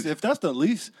 but if that's the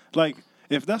least, like,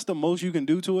 if that's the most you can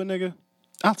do to a nigga,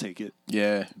 I'll take it.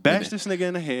 Yeah. Bash this nigga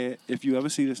in the head if you ever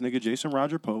see this nigga, Jason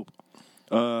Roger Pope.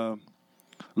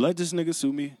 Let this nigga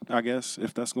sue me, I guess,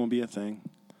 if that's gonna be a thing.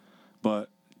 But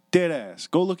dead ass,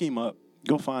 go look him up.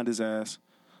 Go find his ass.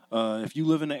 If you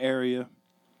live in the area,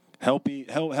 help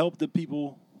the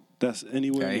people that's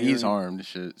anywhere. Yeah, he's harmed and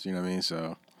shit. You know what I mean?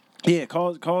 So yeah,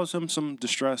 cause him some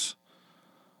distress.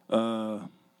 Yeah,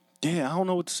 I don't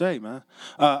know what to say, man.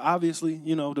 Obviously,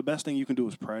 you know, the best thing you can do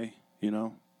is pray. You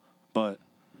know, but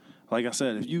like I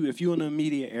said, if you in the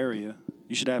immediate area,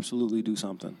 you should absolutely do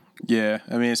something. Yeah,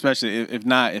 I mean, especially if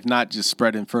not just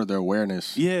spreading further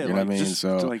awareness. Yeah, you know what I mean.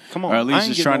 So like, come on, or at least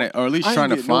just trying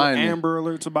to find Amber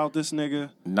Alerts about this nigga.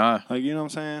 Nah, like, you know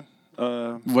what I'm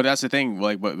saying. Well, that's the thing.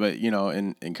 Like, but you know,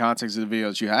 in context of the video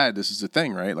that you had, this is the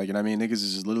thing, right? Like, you know what I mean? Niggas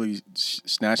is just literally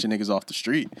snatching niggas off the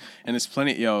street, and it's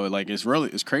plenty. Like,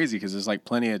 it's crazy because there's like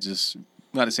plenty of just.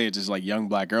 Not to say it's just like young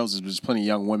black girls, there's plenty of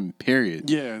young women. Period.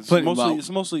 Yeah, it's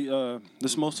mostly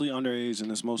underage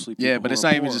and it's mostly people but it's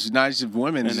not even just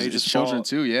women, and it's children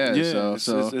too. Yeah,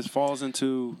 it falls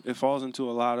into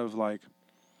a lot of like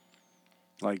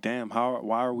damn,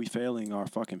 why are we failing our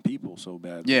fucking people so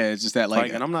badly? Yeah, it's just that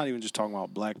like and I'm not even just talking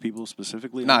about black people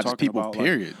specifically. Nah, I'm just talking people. About,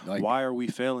 period. Like, why are we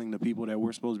failing the people that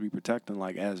we're supposed to be protecting,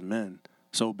 like as men,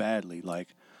 so badly? Like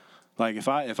if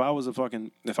I was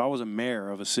a mayor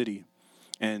of a city.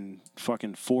 And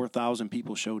fucking 4,000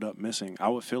 people showed up missing, I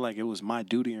would feel like it was my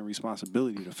duty and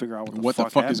responsibility to figure out what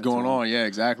the fuck is going on. Yeah,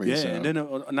 exactly. Yeah, so. and then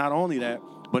not only that,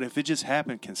 but if it just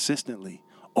happened consistently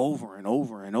over and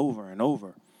over and over and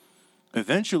over,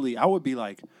 eventually I would be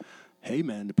like, hey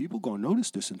man, the people gonna notice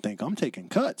this and think I'm taking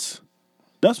cuts.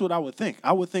 That's what I would think.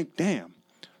 I would think, damn,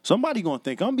 somebody gonna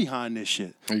think I'm behind this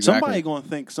shit. Exactly. Somebody gonna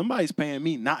think somebody's paying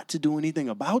me not to do anything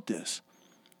about this.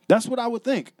 That's what I would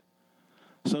think.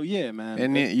 So yeah, man,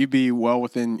 and you'd be well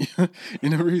within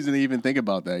the reason to even think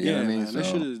about that. You know what I mean?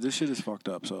 Man, this shit is fucked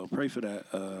up. So pray for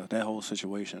that whole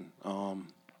situation.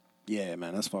 Yeah,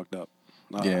 man, that's fucked up.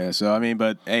 Yeah. So I mean,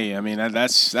 but hey, I mean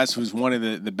that's one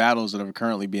of the battles that are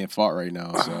currently being fought right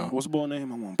now. So what's the boy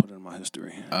name? I want to put it in my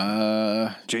history.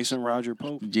 Jason Roger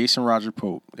Pope. Jason Roger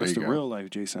Pope. That's the real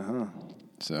life Jason, huh?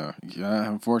 So yeah,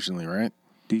 unfortunately, right?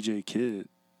 DJ Kid.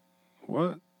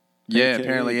 What? Yeah,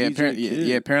 apparently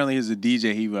as a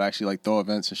DJ, he would actually like throw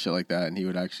events and shit like that, and he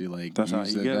would actually like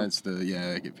use the events to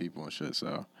get people and shit.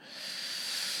 So,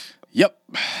 yep.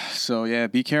 So yeah,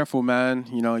 be careful, man.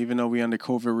 You know, even though we under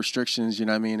COVID restrictions, you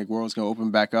know what I mean, the world's gonna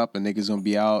open back up, and niggas gonna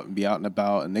be out and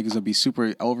about, and niggas gonna be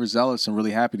super overzealous and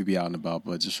really happy to be out and about.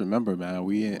 But just remember, man,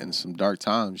 we in some dark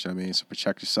times. You know what I mean? So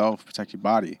protect yourself, protect your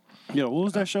body. Yeah, what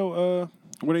was that show?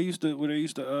 Where they used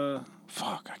to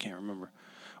fuck, I can't remember.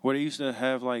 Where they used to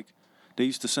have like. They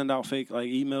used to send out fake like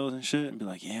emails and shit and be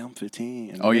like, "Yeah, I'm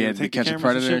 15." And to catch a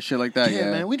predator and shit like that.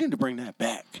 Yeah, man, we need to bring that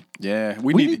back. Yeah,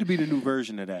 we need to be the new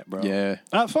version of that, bro. Yeah,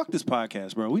 fuck this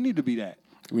podcast, bro. We need to be that.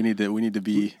 We need to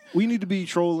be. We need to be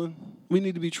trolling We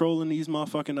need to be trolling these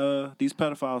motherfucking these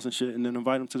pedophiles and shit, and then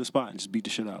invite them to the spot and just beat the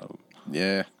shit out of them.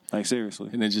 Yeah. Like, seriously.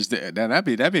 And then just that'd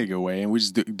be a good way. And we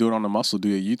just do it on the muscle,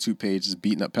 do a YouTube page, just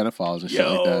beating up pedophiles and shit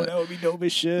like that. That would be dope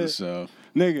as shit. So,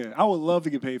 nigga, I would love to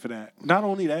get paid for that. Not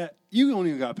only that, you don't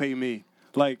even got to pay me.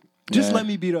 Like, just let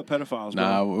me beat up pedophiles, bro.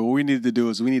 Nah, what we need to do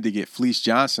is we need to get Fleece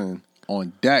Johnson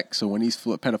on deck, so when these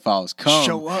pedophiles come,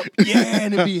 show up, yeah,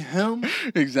 and it be him.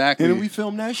 Exactly. And then we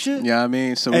film that shit. Yeah, I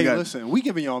mean, so hey, listen, we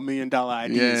giving y'all $1 million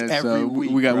ideas every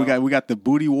week. We got the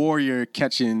booty warrior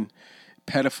catching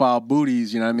pedophile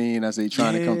booties. You know what I mean? As they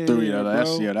trying to come through. You know,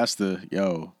 that's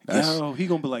he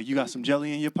gonna be like, you got some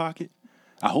jelly in your pocket?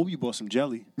 I hope you bought some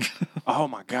jelly. Oh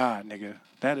my god, nigga,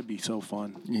 that'd be so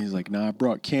fun. He's like, nah, I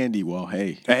brought candy. Well,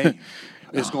 hey.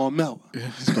 It's gonna melt.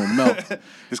 It's gonna melt. It's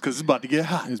because it's about to get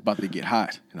hot. It's about to get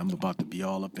hot, and I'm about to be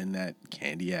all up in that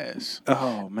candy ass.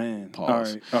 Oh man.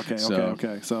 Pause. All right.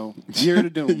 Okay. So year to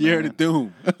doom. Year to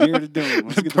doom. Year to doom.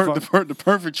 Let's get the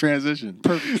perfect transition.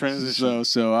 Perfect transition.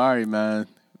 So all right, man.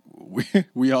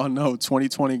 We all know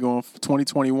 2020 going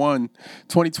 2021.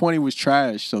 2020 was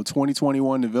trash. So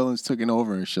 2021 the villains took it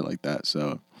over and shit like that.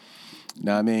 So, you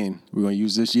know what I mean? We're gonna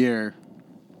use this year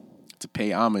to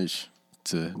pay homage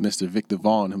to Mr. Victor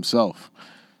Vaughn himself.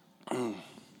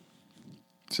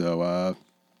 So, all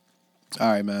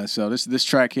right, man. So this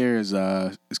track here is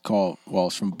called, well,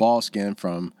 it's from Ballskin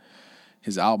from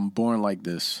his album Born Like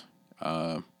This.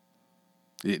 Did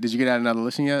you get out another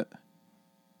listen yet?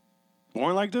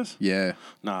 Born Like This? Yeah.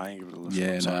 Nah, I ain't give it a listen.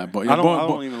 Yeah, nah. But I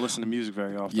don't even listen to music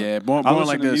very often. Yeah, Born I listen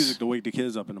Like to This. music to wake the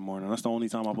kids up in the morning. That's the only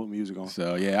time I put music on.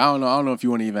 So yeah, I don't know if you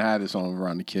want to even have this on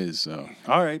around the kids. So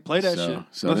all right, play that shit.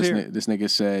 So this nigga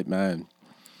said, man,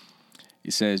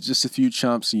 he says just a few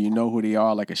chumps and you know who they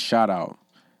are like a shout out.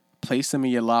 Place them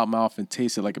in your loud mouth and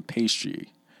taste it like a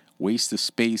pastry. Waste the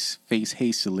space, face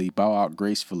hastily, bow out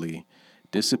gracefully.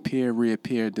 Disappear,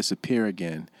 reappear, disappear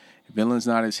again. Villain's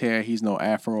not his hair, he's no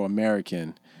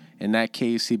Afro-American. In that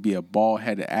case, he'd be a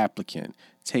bald-headed applicant,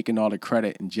 taking all the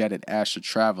credit and jetted astro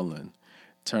traveling.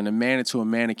 Turn a man into a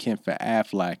mannequin for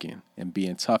Afflacking, and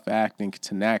being tough acting,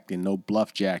 acting, no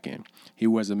bluff jacking. He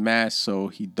wears a mask so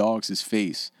he dogs his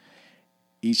face.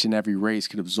 Each and every race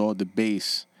could absorb the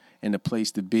base and the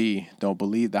place to be. Don't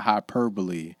believe the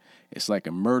hyperbole. It's like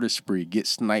a murder spree, get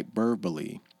sniped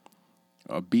verbally.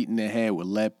 Or beaten the head with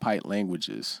lead pipe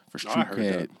languages. For street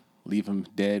head, leave him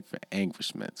dead for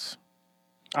anguishments.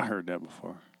 I heard that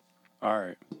before. All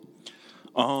right.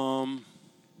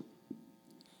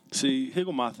 See, here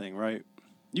go my thing, right?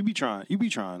 You be trying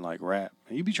like rap,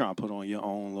 and you be trying to put on your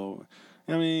own little.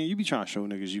 I mean, you be trying to show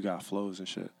niggas you got flows and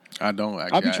shit. I don't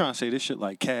actually. I be trying to say this shit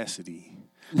like Cassidy.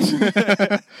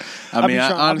 I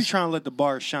be trying to let the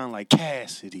bars shine like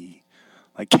Cassidy.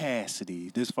 Like Cassidy,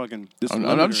 I'm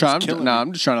just trying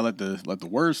to let the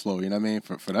words flow. You know what I mean?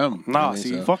 For them. Nah, you know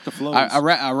see, fuck the flows. I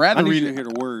rather read it. Hear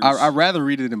the words. I rather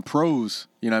read it in prose.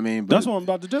 You know what I mean? But that's what I'm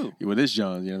about to do with this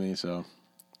John. You know what I mean? So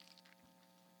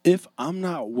if I'm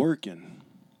not working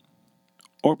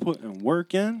or putting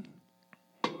work in,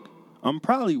 I'm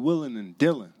probably willing and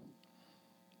dealing,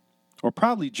 or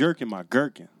probably jerking my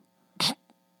gherkin.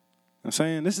 I'm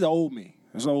saying this is the old me.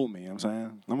 It's old me, you know what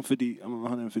I'm saying? I'm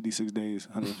 156 days,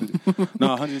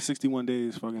 161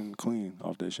 days fucking clean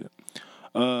off that shit.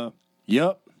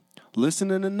 Yup.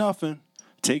 Listening to nothing,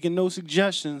 taking no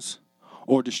suggestions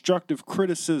or destructive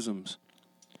criticisms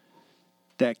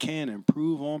that can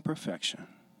improve on perfection.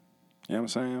 You know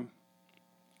what I'm saying?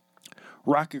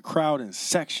 Rock a crowd in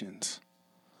sections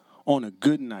on a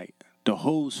good night. The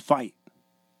hoes fight.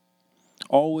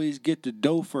 Always get the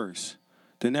dough first,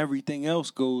 then everything else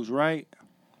goes right.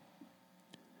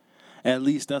 At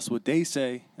least that's what they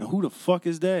say. And who the fuck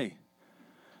is they?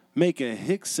 Make a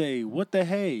hick say, what the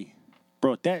hey?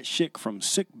 Brought that chick from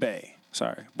sick bay.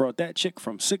 Brought that chick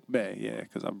from sick bay. Yeah,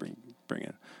 because I'm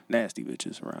bringing nasty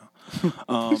bitches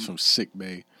around. From sick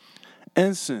bay.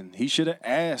 Ensign, he should have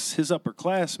asked his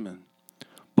upperclassmen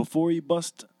before he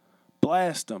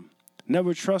blast them.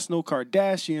 Never trust no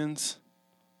Kardashians.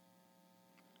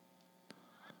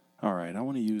 All right, I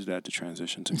want to use that to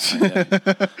transition to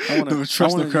Kanye. I want to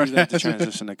use that to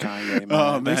transition to Kanye, man.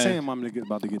 Oh, man. They saying I'm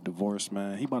about to get divorced,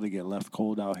 man. He about to get left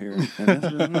cold out here.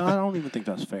 And no, I don't even think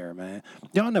that's fair, man.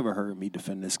 Y'all never heard me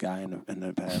defend this guy in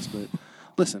the past, but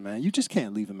listen, man, you just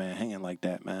can't leave a man hanging like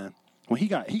that, man. When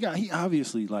he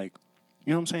obviously, like,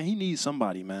 you know what I'm saying? He needs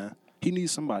somebody, man. He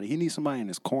needs somebody. He needs somebody in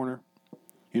his corner.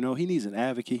 You know, he needs an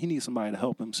advocate. He needs somebody to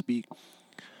help him speak.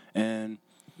 And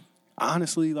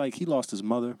honestly, like, he lost his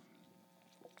mother.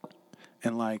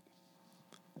 And, like,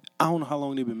 I don't know how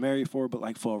long they've been married for, but,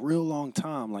 like, for a real long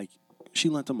time, like, she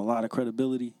lent him a lot of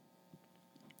credibility,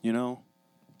 you know?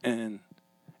 and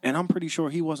I'm pretty sure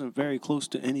he wasn't very close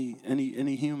to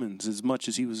any humans as much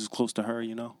as he was close to her.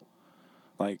 You know,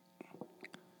 like.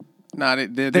 Nah,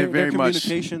 they're very much.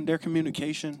 Their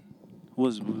communication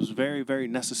was very, very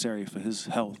necessary for his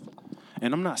health.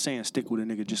 And I'm not saying stick with a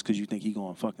nigga just because you think he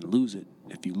gonna fucking lose it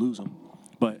if you lose him.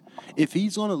 But if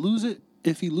he's gonna lose it,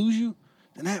 if he lose you,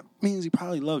 then that means he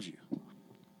probably loves you.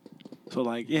 So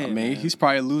like, yeah, I mean, man. he's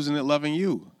probably losing it, loving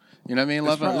you. You know what I mean?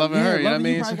 Loving her. You know what I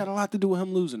mean? Probably got a lot to do with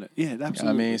him losing it. Yeah, absolutely.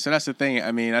 I mean, so that's the thing.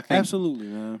 I mean, I think absolutely,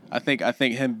 man. I think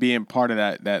him being part of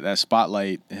that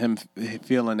spotlight, him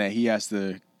feeling that he has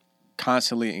to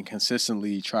constantly and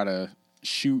consistently try to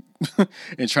shoot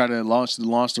and try to launch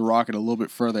the rocket a little bit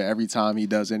further every time he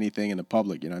does anything in the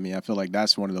public. You know what I mean? I feel like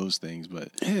that's one of those things. But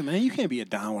yeah, man, you can't be a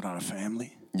Don without a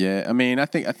family. Yeah, I mean, I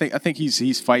think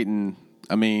he's fighting.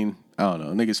 I mean, I don't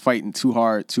know, niggas fighting too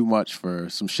hard, too much for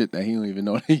some shit that he don't even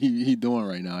know he doing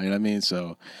right now. You know what I mean?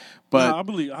 So, but no, I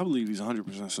believe he's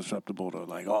 100% susceptible to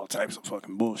like all types of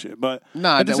fucking bullshit. But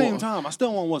nah, at the same time, I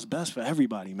still want what's best for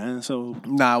everybody, man. So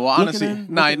nah, well, honestly,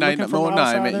 man. I don't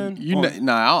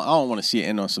want to see it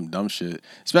end on some dumb shit,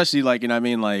 especially like, you know what I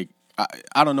mean, like.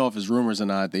 I don't know if it's rumors or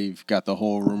not. They've got the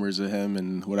whole rumors of him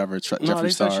and whatever.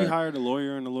 Jeffree Star. Said she hired a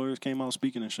lawyer and the lawyers came out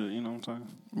speaking and shit. You know what I'm saying?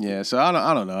 Yeah. So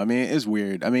I don't know. I mean, it's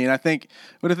weird. I mean, I think,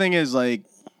 but the thing is, like,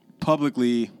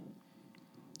 publicly,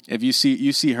 if you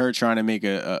see her trying to make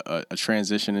a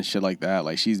transition and shit like that,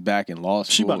 like she's back in law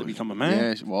school. She about to become a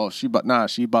man. Yeah. Well, she about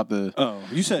to. Oh,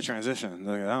 you said transition.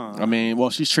 Like, I mean, well,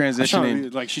 she's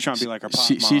transitioning. She's trying to be like her pop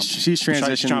mom. She's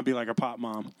transitioning. She's trying to be like her pop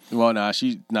mom. Well,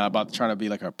 she's not about trying to be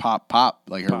like her pop,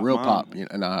 like her pop real mom. Pop. You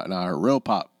know, nah, her real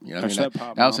pop. You know, her step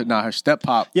pop. That was her step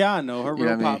pop. Yeah, I know her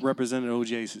real pop represented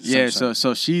OJ. Yeah,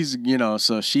 so she's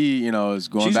is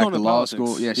going back to law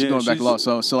school. Yeah, she's going back to law.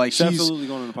 So like she's absolutely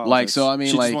going into politics. Like, so I mean,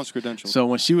 she like just wants credentials. So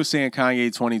when she was saying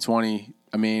Kanye 2020,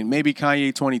 I mean, maybe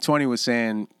Kanye 2020 was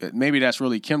saying maybe that's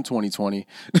really Kim 2020.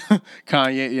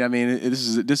 Kanye, yeah, I mean, this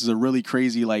is a really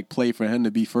crazy like play for him to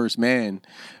be first man.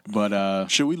 But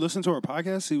should we listen to her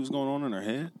podcast? See what's going on in her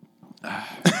head.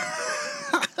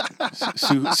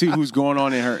 see who's going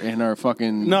on in her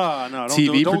fucking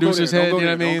TV producer's head. You know what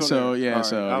I mean? So yeah, right,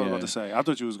 so I was about to say. I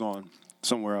thought you was going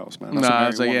somewhere else, man. Nah,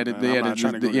 it's like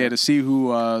to see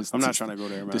who. I'm not trying to go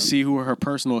there, man. To see who her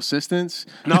personal assistants.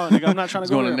 No, nigga, I'm not trying to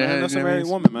go there, man. That's a married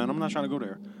woman, man. I'm not trying to go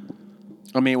there.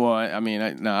 I mean, well,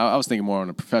 I was thinking more on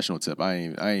a professional tip. I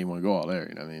ain't want to go all there.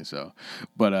 You know what I mean? So,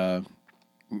 but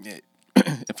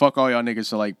fuck all y'all niggas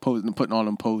for like putting on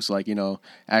them posts, like, you know,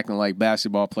 acting like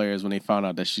basketball players when they found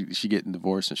out that she getting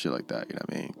divorced and shit like that. You know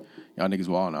what I mean? Y'all niggas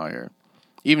wilding out here.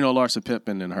 Even though Larsa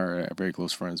Pippen and her are very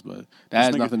close friends, but that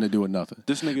has nothing to do with nothing.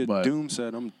 This nigga Doom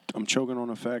said, I'm choking on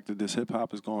the fact that this hip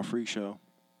hop is going freak show.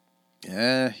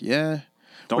 Yeah.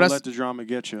 Don't let the drama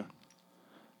get you.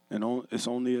 And it's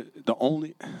only the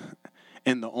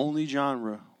only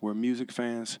genre where music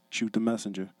fans shoot the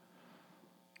messenger.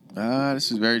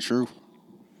 This is very true.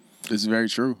 This is very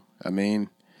true. I mean,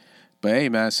 but hey,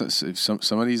 man,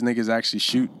 some of these niggas actually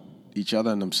shoot each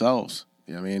other and themselves.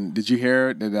 You know what I mean? Did you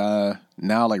hear that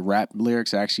now, like, rap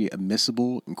lyrics are actually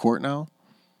admissible in court now?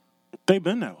 They've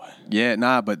been that way.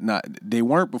 Yeah, but they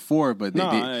weren't before. But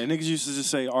niggas used to just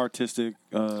say artistic,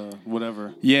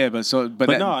 whatever. Yeah, but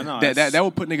that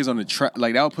would put niggas on the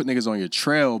that would put niggas on your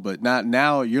trail. But not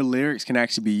now. Your lyrics can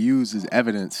actually be used as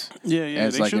evidence. Yeah,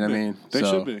 as, they like, should you know be. What I mean? They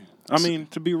should be. I mean,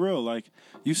 to be real, like,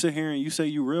 you sit here and you say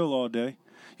you real all day.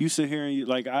 You sit here and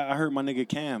like I heard my nigga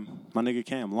Cam,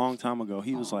 a long time ago.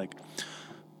 He was like,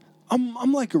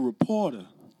 I'm like a reporter,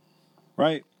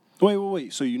 right?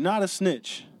 Wait. So you're not a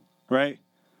snitch, right?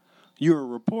 You're a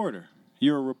reporter.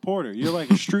 You're like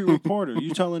a street reporter.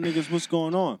 You telling niggas what's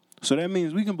going on. So that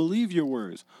means we can believe your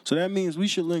words. So that means we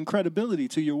should lend credibility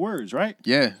to your words, right?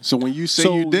 Yeah. So when you say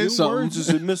you did something, your words is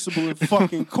admissible in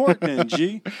fucking court, then,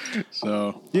 G.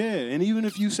 So yeah, and even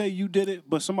if you say you did it,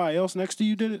 but somebody else next to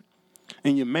you did it,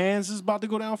 and your man's is about to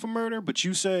go down for murder, but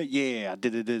you said, yeah, I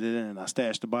did it, and I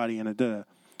stashed the body in it.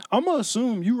 I'm gonna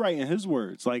assume you writing his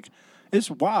words. Like, it's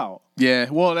wild. Yeah,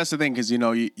 well, that's the thing, because, you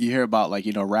know, you hear about, like,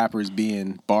 you know, rappers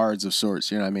being bards of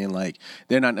sorts, you know what I mean? Like,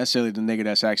 they're not necessarily the nigga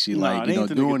that's actually, like, you know,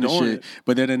 doing the shit,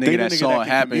 but they're the nigga that saw it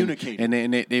happen, and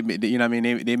they you know what I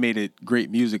mean? They made it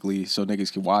great musically so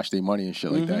niggas could wash their money and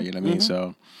shit like that, you know what I mean?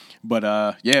 So, but,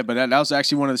 yeah, but that was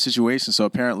actually one of the situations. So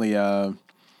apparently, a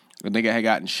nigga had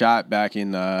gotten shot back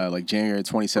in, like, January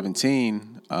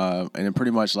 2017, and then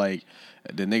pretty much, like,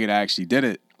 the nigga that actually did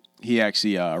it, he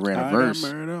actually ran a verse. I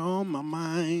got murder on my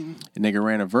mind. The nigga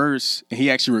ran a verse, and he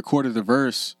actually recorded the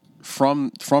verse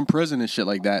from prison and shit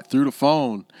like that through the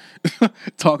phone,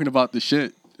 talking about the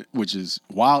shit. which is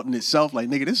wild in itself. Like,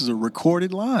 nigga, this is a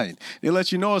recorded line. They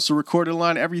let you know it's a recorded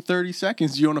line every 30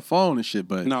 seconds. You on the phone and shit.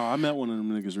 But No, I met one of them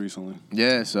niggas recently.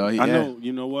 yeah, so I know.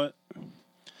 You know what?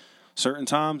 Certain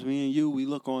times, me and you, we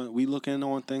look in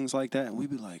on things like that, and we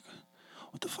be like,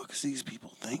 "What the fuck is these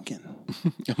people thinking?"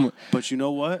 But you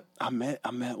know what? I met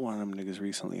one of them niggas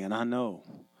recently, and I know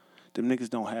them niggas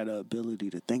don't have the ability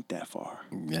to think that far.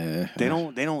 Yeah, They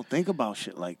don't think about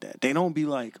shit like that. They don't be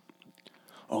like,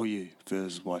 "Oh yeah,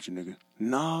 Fez is watching nigga."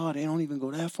 Nah, they don't even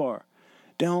go that far.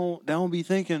 They don't be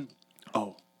thinking,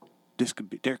 "Oh,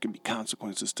 there could be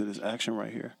consequences to this action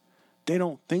right here." They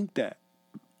don't think that.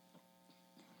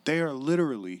 They are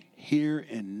literally here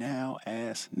and now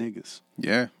ass niggas.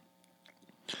 yeah.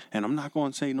 And I'm not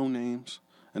going to say no names,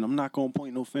 and I'm not going to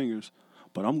point no fingers,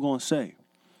 but I'm going to say,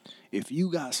 if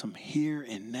you got some here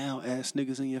and now ass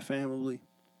niggas in your family,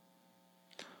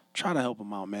 try to help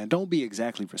them out, man. Don't be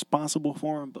exactly responsible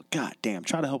for them, but goddamn,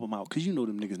 try to help them out, because you know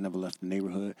them niggas never left the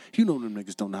neighborhood. You know them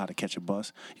niggas don't know how to catch a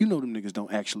bus. You know them niggas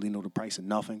don't actually know the price of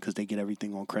nothing because they get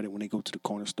everything on credit when they go to the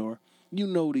corner store. You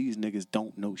know these niggas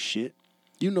don't know shit.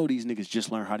 You know these niggas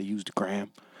just learned how to use the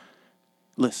gram.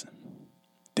 Listen,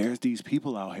 there's these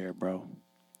people out here, bro.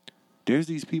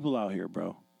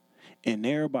 And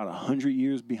they're about 100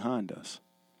 years behind us.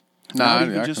 Not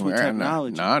even just with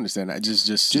technology. I understand that.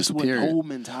 Just with period. whole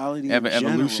mentality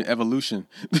Evolution.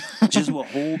 Just with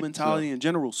whole mentality in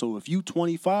general. So if you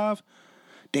 25,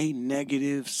 they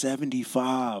negative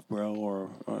 75, bro.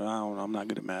 Or I don't know. I'm not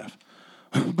good at math.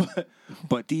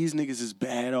 but these niggas is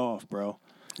bad off, bro.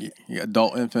 Yeah,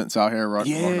 adult infants out here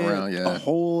walking around. Yeah, a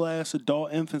whole ass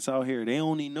adult infants out here. They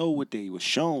only know what they was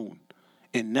shown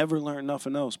and never learned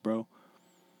nothing else, bro.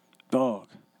 Dog,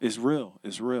 it's real.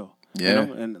 It's real. Yeah.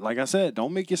 And like I said,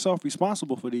 don't make yourself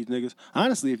responsible for these niggas.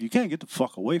 Honestly, if you can't, get the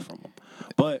fuck away from them.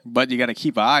 But you got to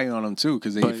keep an eye on them too,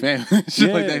 because they your family.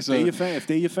 Yeah, like that, if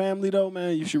they your family though,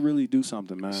 man, you should really do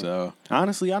something, man. So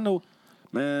honestly, I know.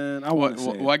 Man, I want to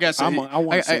say. Well, I guess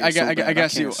I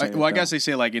guess they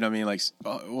say, like, you know what I mean, like,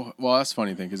 well, that's a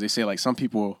funny thing, because they say, like, some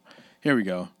people. Here we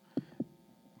go.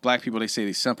 Black people, they say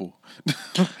they simple.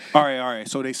 All right.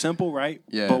 So they simple, right?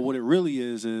 Yeah. But what it really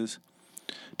is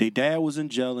their dad was in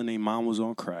jail and their mom was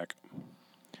on crack.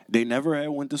 They never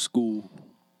had went to school.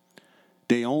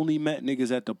 They only met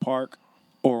niggas at the park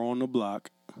or on the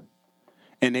block,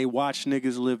 and they watched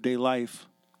niggas live their life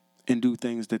and do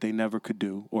things that they never could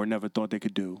do or never thought they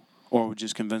could do, or would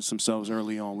just convince themselves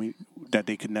early on that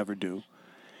they could never do.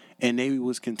 And they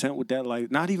was content with that life.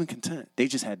 Not even content. They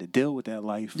just had to deal with that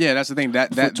life. Yeah, that's the thing.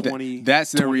 That's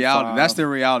their reality. That's their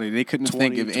reality. They couldn't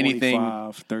think of anything.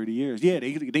 25, 30 years. Yeah,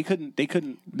 they couldn't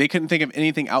think of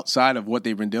anything outside of what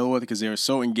they've been dealing with, because they were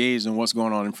so engaged in what's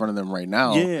going on in front of them right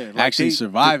now. Yeah, like actually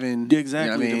surviving.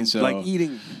 Exactly. You know what I mean? So, like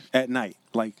eating at night.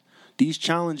 Like, these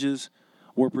challenges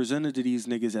were presented to these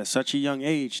niggas at such a young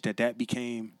age that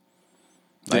became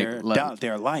their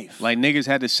life. Like, niggas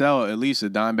had to sell at least a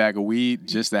dime bag of weed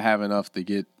just to have enough to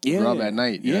get grub at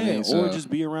night. You know what I mean? Or just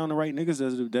be around the right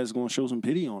niggas that's going to show some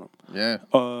pity on them. Yeah.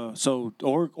 Or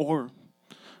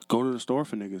go to the store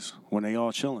for niggas when they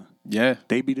all chilling. Yeah.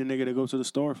 They be the nigga that go to the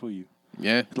store for you.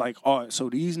 Yeah. Like, all right, so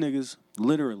these niggas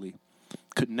literally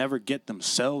could never get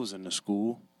themselves into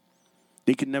school.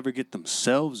 They could never get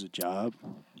themselves a job.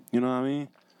 You know what I mean?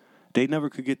 They never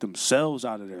could get themselves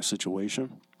out of their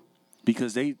situation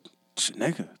because they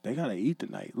gotta eat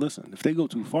tonight. Listen, if they go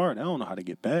too far, they don't know how to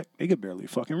get back. They could barely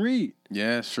fucking read.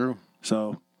 Yeah, it's true.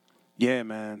 So, yeah,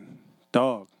 man,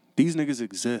 dog, these niggas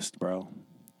exist, bro.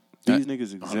 These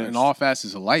niggas exist in all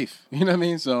facets of life. You know what I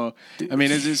mean? So, I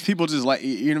mean, it's people just like,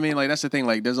 you know what I mean? Like, that's the thing.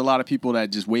 Like, there's a lot of people that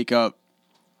just wake up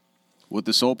with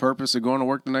the sole purpose of going to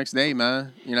work the next day,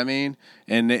 man. You know what I mean?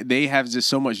 And they have just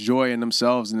so much joy in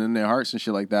themselves and in their hearts and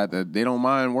shit like that they don't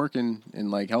mind working and,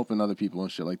 like, helping other people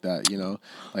and shit like that, you know?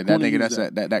 Like, that nigga that's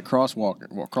that crosswalker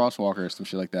or some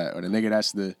shit like that. Or the nigga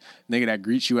that's the nigga that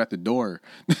greets you at the door.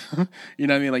 You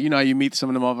know what I mean? Like, you know how you meet some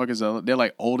of them motherfuckers, they're,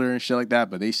 like, older and shit like that,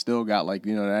 but they still got, like,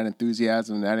 you know, that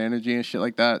enthusiasm and that energy and shit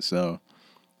like that. So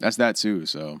that's that too.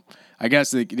 So I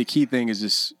guess the key thing is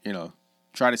just, you know,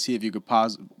 try to see if you could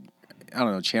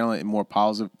channel it in more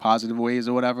positive ways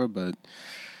or whatever. But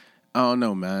I don't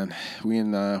know, man. We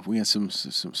in some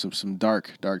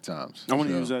dark times. I want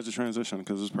to use that as a transition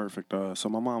because it's perfect. So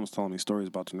my mom was telling me stories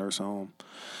about the nursing home.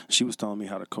 She was telling me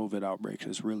how the COVID outbreak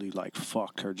has really, like,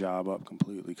 fucked her job up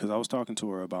completely. Because I was talking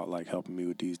to her about, like, helping me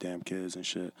with these damn kids and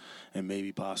shit, and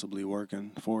maybe possibly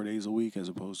working 4 days a week as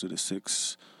opposed to the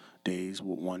 6 days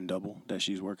with one double that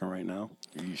she's working right now.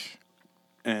 Yeesh.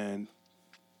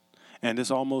 And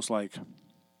it's almost like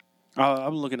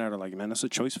I'm looking at her like, man, that's a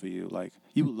choice for you. Like,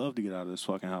 you would love to get out of this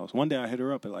fucking house. One day I hit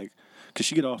her up at like, cause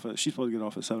she's supposed to get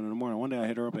off at 7 a.m. One day I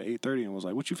hit her up at 8:30 and was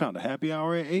like, what, you found a happy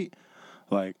hour at 8?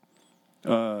 Like,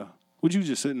 would you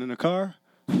just sitting in the car?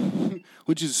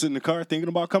 Would you just sit in the car thinking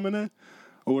about coming in?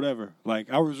 Or whatever. Like,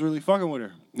 I was really fucking with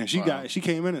her. And she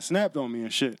came in and snapped on me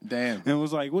and shit. Damn. And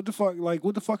was like, what the fuck? Like,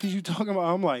 what the fuck is you talking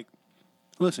about? I'm like,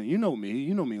 listen, you know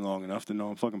me long enough to know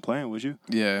I'm fucking playing with you.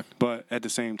 Yeah. But at the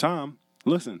same time,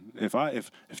 listen, if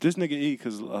this nigga E,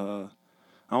 because I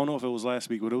don't know if it was last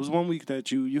week, but it was 1 week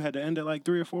that you had to end at like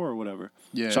 3 or 4 or whatever.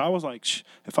 Yeah. So I was like,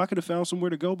 if I could have found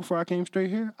somewhere to go before I came straight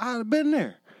here, I'd have been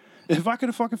there. If I could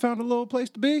have fucking found a little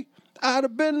place to be, I'd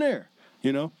have been there.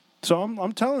 You know? So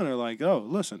I'm telling her, like, oh,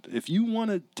 listen, if you want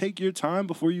to take your time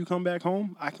before you come back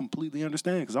home, I completely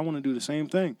understand, because I want to do the same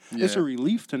thing. Yeah. It's a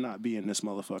relief to not be in this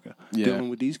motherfucker dealing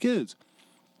with these kids.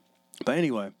 But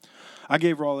anyway, I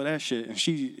gave her all of that shit, and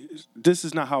this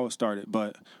is not how it started,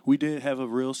 but we did have a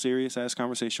real serious-ass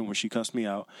conversation where she cussed me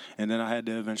out, and then I had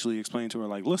to eventually explain to her,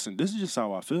 like, listen, this is just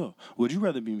how I feel. Would you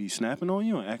rather me snapping on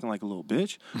you and acting like a little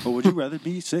bitch, or would you rather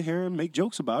me sit here and make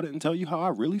jokes about it and tell you how I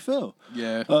really feel?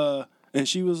 Yeah. And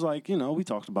she was like, you know, we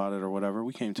talked about it or whatever.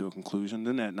 We came to a conclusion.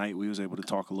 Then that night we was able to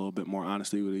talk a little bit more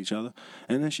honestly with each other.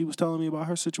 And then she was telling me about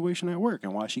her situation at work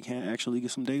and why she can't actually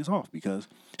get some days off because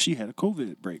she had a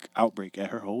COVID outbreak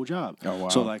at her whole job. Oh, wow.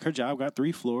 So, like, her job got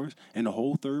 3 floors, and the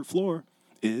whole 3rd floor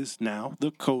is now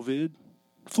the COVID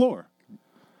floor.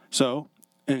 So,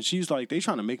 and she's like, they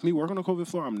trying to make me work on the COVID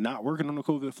floor. I'm not working on the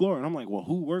COVID floor. And I'm like, well,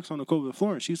 who works on the COVID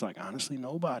floor? And she's like, honestly,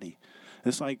 nobody.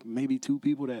 It's like maybe 2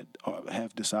 people that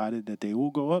have decided that they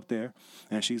will go up there.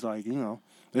 And she's like, you know,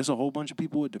 there's a whole bunch of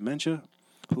people with dementia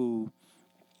who,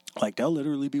 like, they'll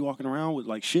literally be walking around with,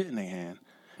 like, shit in their hand.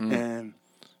 And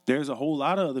there's a whole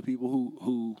lot of other people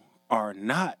who are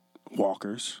not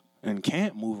walkers and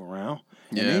can't move around.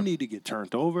 And they need to get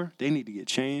turned over. They need to get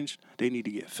changed. They need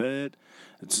to get fed.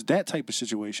 It's that type of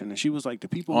situation. And she was like, the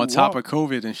people on top of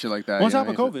COVID and shit like that. On top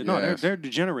of COVID. No, they're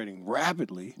degenerating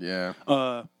rapidly. Yeah.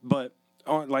 But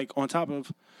on top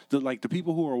of the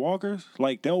people who are walkers,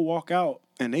 like, they'll walk out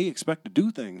and they expect to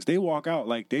do things. They walk out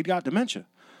like they got dementia.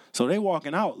 So they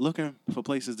walking out looking for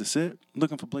places to sit,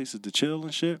 looking for places to chill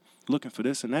and shit, looking for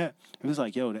this and that. It was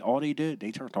like, yo, all they did,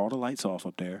 they turned all the lights off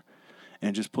up there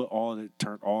and just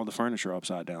turned all the furniture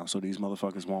upside down so these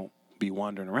motherfuckers won't be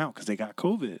wandering around because they got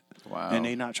COVID. Wow. And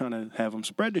they not trying to have them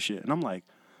spread the shit. And I'm like,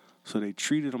 so they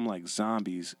treated them like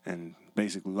zombies and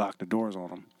basically locked the doors on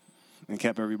them and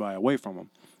kept everybody away from them.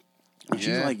 And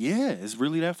she's like, yeah, it's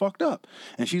really that fucked up.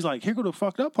 And she's like, here go the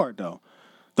fucked up part, though.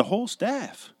 The whole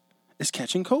staff is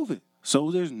catching COVID. So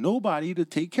there's nobody to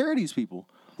take care of these people.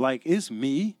 Like, it's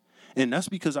me. And that's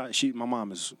because my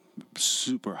mom is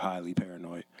super highly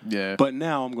paranoid. Yeah. But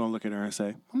now I'm going to look at her and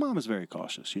say, my mom is very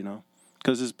cautious, you know,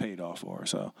 because it's paid off for her.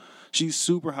 So she's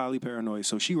super highly paranoid.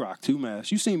 So she rocked 2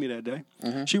 masks. You seen me that day.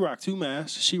 Mm-hmm. She rocked 2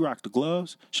 masks. She rocked the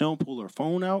gloves. She don't pull her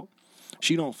phone out.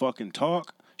 She don't fucking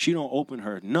talk. She don't open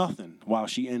her nothing while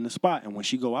she in the spot. And when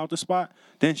she go out the spot,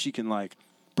 then she can, like,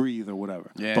 breathe or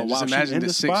whatever. Yeah, but just imagine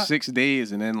the six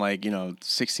days and then, like,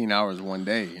 16 hours one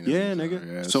day. You know? Yeah,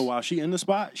 nigga. So while she in the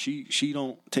spot, she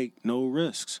don't take no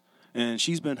risks. And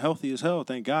she's been healthy as hell,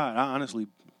 thank God.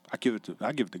 I give it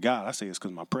to God. I say it's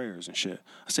because of my prayers and shit.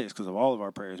 I say it's because of all of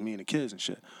our prayers, me and the kids and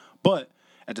shit. But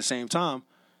at the same time,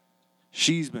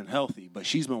 she's been healthy, but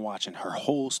she's been watching her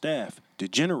whole staff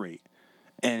degenerate.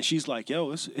 And she's like, yo,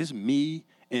 it's me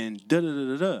and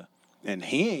da-da-da-da-da. And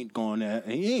he ain't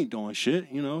doing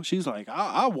shit, you know. She's like,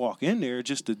 I'll walk in there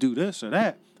just to do this or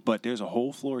that. But there's a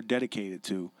whole floor dedicated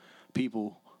to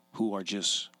people who are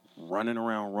just running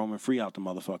around roaming free out the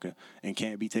motherfucker and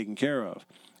can't be taken care of.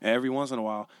 Every once in a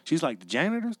while, she's like, the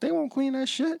janitors, they won't clean that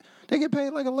shit. They get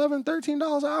paid like $11,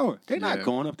 $13 an hour. They're not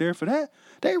going up there for that.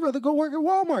 They'd rather go work at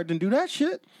Walmart than do that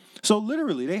shit. So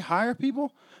literally, they hire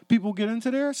people. People get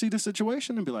into there, see the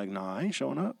situation, and be like, nah, I ain't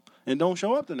showing up. And don't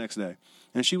show up the next day.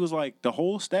 And she was like, the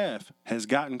whole staff has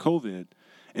gotten COVID.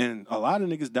 And a lot of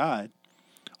niggas died.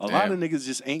 A lot of niggas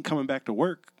just ain't coming back to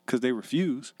work because they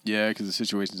refuse. Yeah, because the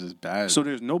situation's just bad. So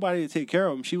there's nobody to take care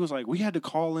of them. She was like, we had to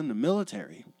call in the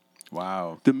military.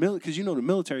 Wow. Because the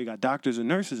military got doctors and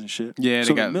nurses and shit. Yeah,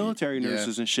 so the military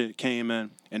nurses and shit came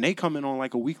in. And they come in on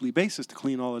like a weekly basis to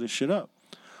clean all of this shit up.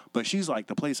 But she's like,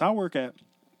 the place I work at,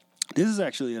 this is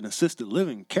actually an assisted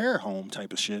living care home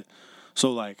type of shit.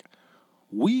 So, like,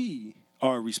 we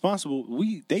are responsible.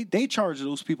 They charge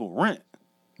those people rent.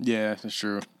 Yeah, that's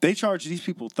true. They charge these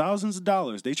people thousands of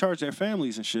dollars. They charge their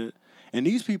families and shit. And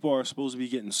these people are supposed to be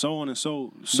getting so on and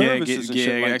so services and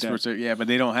shit like experts that. But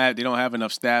they don't have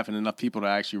enough staff and enough people to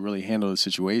actually really handle the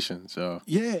situation. So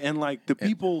Yeah, and like the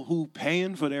people who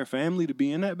paying for their family to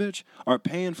be in that bitch are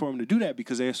paying for them to do that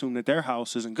because they assume that their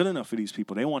house isn't good enough for these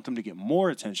people. They want them to get more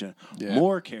attention,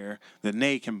 more care than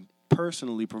they can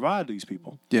personally provide these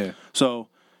people. Yeah. So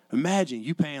imagine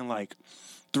you paying like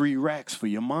 $3 for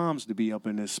your moms to be up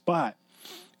in this spot,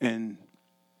 and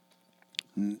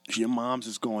your mom's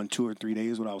is going 2 or 3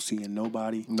 days without seeing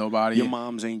nobody. Your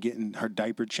mom's ain't getting her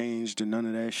diaper changed or none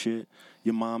of that shit.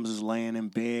 Your mom's is laying in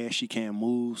bed. She can't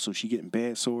move, so she getting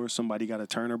bed sores. Somebody got to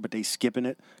turn her, but they skipping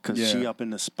it because she up in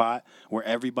the spot where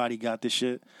everybody got this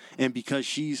shit. And because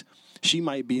she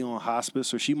might be on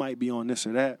hospice or she might be on this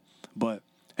or that, but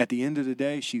at the end of the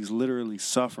day, she's literally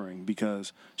suffering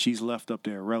because she's left up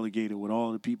there relegated with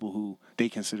all the people who they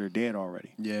consider dead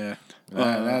already. Yeah,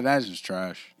 that's just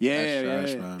trash. Yeah,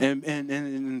 that's trash, man.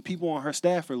 And people on her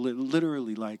staff are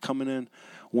literally like coming in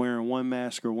wearing one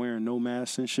mask or wearing no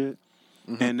mask and shit.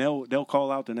 Mm-hmm. And they'll call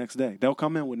out the next day. They'll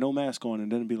come in with no mask on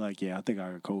and then be like, "Yeah, I think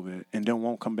I got COVID," and then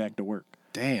won't come back to work.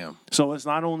 Damn. So it's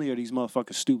not only are these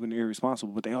motherfuckers stupid and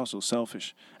irresponsible, but they also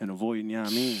selfish and avoiding, you know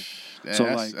what I mean? Yeah, so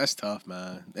that's tough,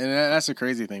 man. And that's a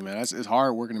crazy thing, man. It's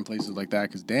hard working in places like that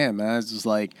because, damn, man, it's just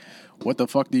like, what the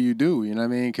fuck do you do? You know what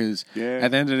I mean? Because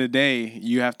at the end of the day,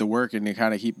 you have to work and to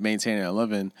kind of keep maintaining a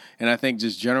living. And I think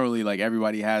just generally, like,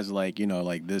 everybody has, like, you know,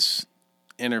 like this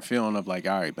inner feeling of like,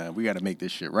 all right, man, we got to make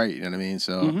this shit right. You know what I mean?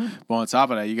 So, but on top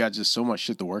of that, you got just so much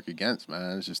shit to work against,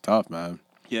 man. It's just tough, man.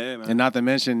 Yeah, man. And not to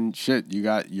mention, shit, you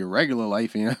got your regular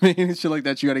life, you know what I mean? Shit like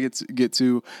that you got to get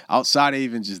to outside of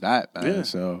even just that, man. Yeah.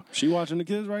 So she watching the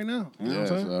kids right now. You know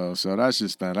what I'm saying? So that's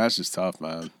just, man, that's just tough,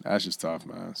 man. That's just tough,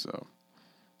 man. So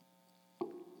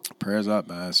prayers up,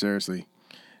 man, seriously.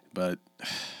 But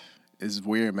it's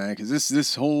weird, man, because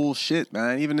this whole shit,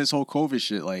 man, even this whole COVID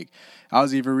shit, like, I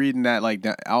was even reading that, like,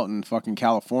 out in fucking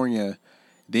California,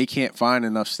 they can't find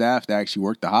enough staff to actually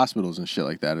work the hospitals and shit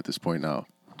like that at this point now.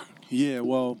 Yeah,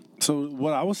 well, so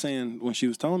what I was saying when she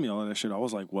was telling me all of that shit, I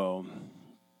was like, well,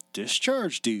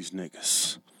 discharge these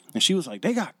niggas. And she was like,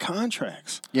 they got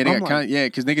contracts. Yeah,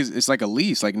 because niggas, it's like a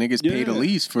lease. Like, niggas paid a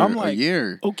lease for a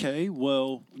year. Okay,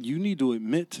 well, you need to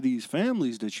admit to these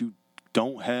families that you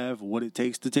don't have what it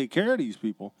takes to take care of these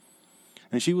people.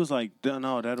 And she was like,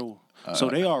 no, that'll... So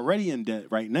they already in debt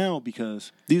right now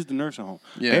because... These are the nursing home.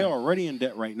 Yeah. They're already in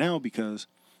debt right now because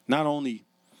not only...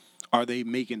 are they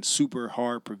making super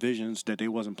hard provisions that they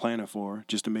wasn't planning for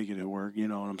just to make it work? You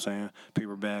know what I'm saying?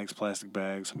 Paper bags, plastic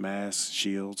bags, masks,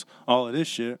 shields, all of this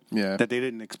shit that they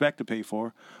didn't expect to pay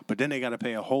for. But then they got to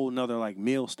pay a whole nother like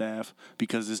meal staff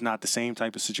because it's not the same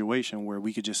type of situation where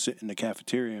we could just sit in the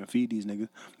cafeteria and feed these niggas.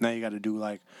 Now you got to do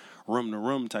like room to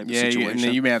room type of situation. And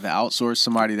then you may have to outsource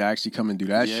somebody to actually come and do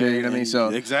that shit. You know what I mean? So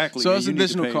exactly. So it's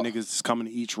additional cost. Niggas coming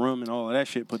to each room and all of that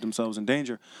shit put themselves in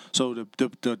danger. So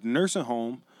the nursing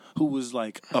home, who was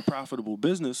like a profitable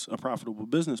business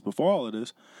before all of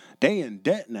this, they in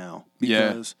debt now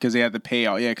because they have to pay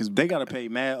out. Yeah, because they got to pay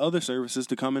mad other services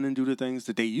to come in and do the things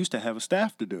that they used to have a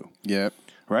staff to do. Yeah,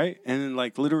 right. And then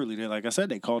like literally, like I said,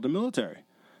 they called the military.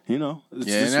 You know, and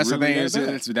that's really the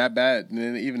thing. It's that bad. And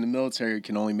then even the military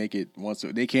can only make it once.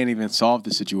 They can't even solve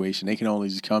the situation. They can only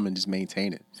just come and just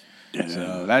maintain it. Yeah.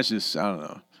 So that's just, I don't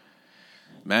know,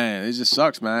 man. It just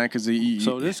sucks, man. Because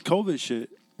so this COVID shit.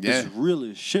 It's real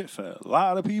as shit for a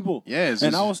lot of people. Yeah,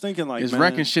 and I was thinking like, it's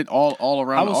wrecking shit all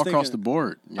around, all across the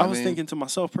board. You know I was thinking to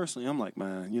myself personally, I'm like,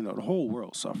 man, you know, the whole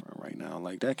world's suffering right now.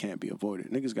 Like that can't be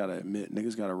avoided. Niggas gotta admit,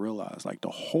 niggas gotta realize, like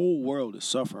the whole world is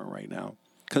suffering right now.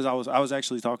 Because I was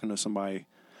actually talking to somebody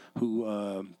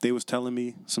who they was telling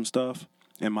me some stuff,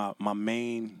 and my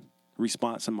main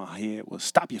response in my head was,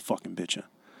 stop your fucking bitching.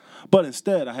 But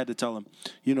instead, I had to tell him,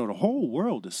 you know, the whole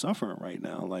world is suffering right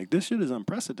now. Like, this shit is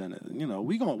unprecedented. You know,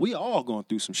 we all going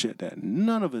through some shit that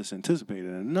none of us anticipated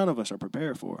and none of us are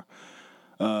prepared for.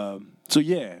 So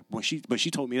yeah, but she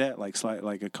told me that like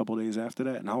a couple days after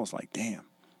that, and I was like, damn,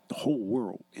 the whole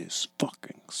world is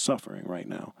fucking suffering right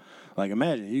now. Like,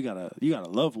 imagine you got a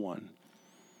loved one.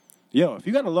 Yo, if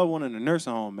you got a loved one in a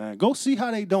nursing home, man, go see how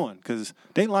they doing, because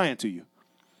they lying to you.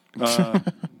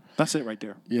 That's it right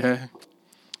there. Yeah.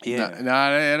 Yeah,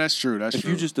 that's true. That's if true.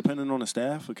 If you just depending on the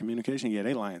staff for communication,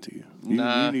 they lying to you.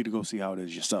 You need to go see how it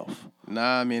is yourself.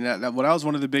 I mean, that was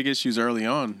one of the big issues early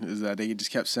on, is that they just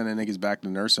kept sending niggas back to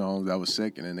nursing homes that was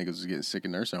sick, and then niggas was getting sick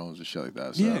in nursing homes and shit like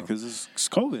that. So. Yeah, because it's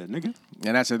COVID, nigga.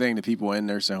 And that's the thing, the people in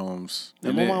nursing homes.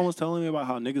 And my mom was telling me about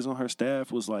how niggas on her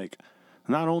staff was like,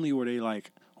 not only were they like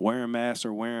wearing masks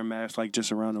like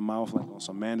just around the mouth, like on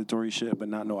some mandatory shit, but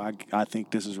not I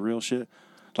think this is real shit.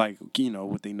 like, you know,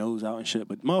 with their nose out and shit.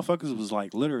 But motherfuckers was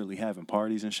like literally having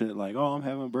parties and shit. Like, oh, I'm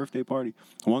having a birthday party.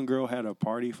 One girl had a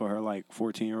party for her like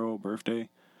 14-year-old birthday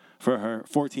for her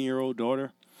 14-year-old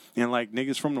daughter. And like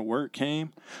niggas from the work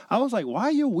came. I was like, why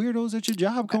are you weirdos at your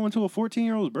job going to a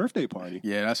 14-year-old's birthday party?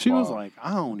 Yeah, that's She wild. was like,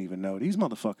 I don't even know. These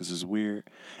motherfuckers is weird.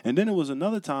 And then it was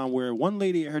another time where one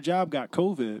lady at her job got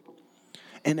COVID,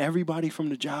 and everybody from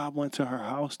the job went to her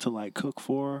house to like cook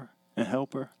for her and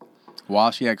help her.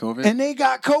 While she had COVID? And they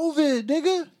got COVID,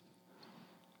 nigga.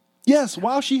 Yes,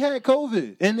 while she had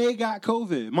COVID. And they got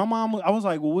COVID. My mom, I was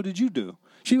like, well, what did you do?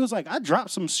 She was like, I dropped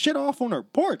some shit off on her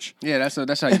porch. Yeah, that's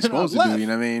how you're supposed to do, you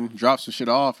know what I mean? Drop some shit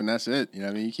off and that's it. You know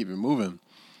what I mean? You keep it moving.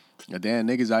 Damn,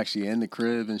 niggas actually in the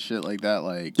crib and shit like that.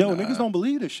 Like, yo, niggas don't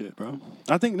believe this shit, bro.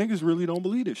 I think niggas really don't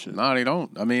believe this shit. No, they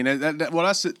don't. I mean, a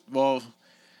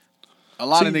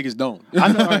lot of niggas don't.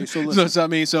 I know. All right, so listen. I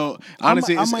mean, so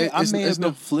honestly, I may have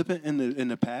been flippant in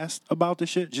the past about this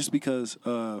shit just because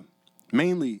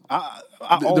mainly I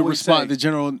the response, the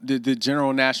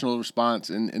general national response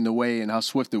and the way and how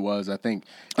swift it was. I think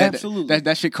absolutely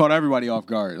that shit caught everybody off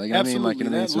guard. Like, absolutely, I mean, like, you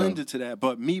know, that lended to that.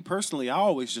 But me personally, I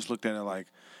always just looked at it like,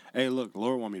 hey, look, the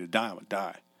Lord want me to die, I'm gonna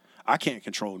die. I can't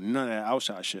control none of that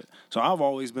outside shit. So I've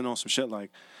always been on some shit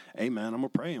like, hey man, I'm gonna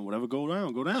pray and whatever go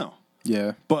down, go down.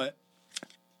 Yeah. But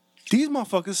these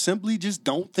motherfuckers simply just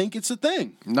don't think it's a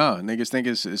thing. No, niggas think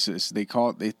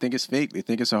they think it's fake. They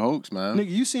think it's a hoax, man. Nigga,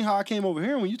 you seen how I came over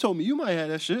here when you told me you might have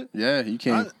that shit. Yeah, you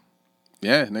came.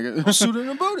 Yeah, nigga. I'm suited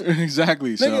and booted.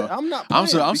 Exactly. Nigga, so I'm not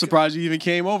playing. I'm surprised you even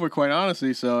came over, quite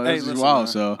honestly. So hey, this listen, is wild. man,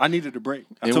 So I needed a break.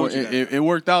 I told you that. It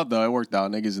worked out though. It worked out.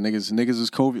 Niggas was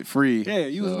COVID free. Yeah,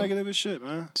 you was negative as shit,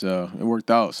 man. So it worked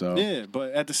out. So yeah,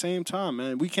 but at the same time,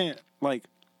 man, we can't like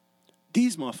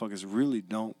these motherfuckers really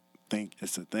don't think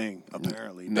it's a thing.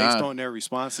 Apparently, based on their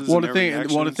responses. Well, and the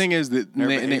their thing is that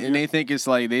and they think it's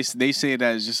like they say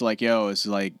that it's just like, yo, it's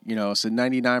like, you know, it's a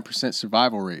 99%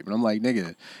 survival rate. But I'm like,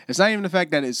 nigga, it's not even the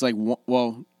fact that it's like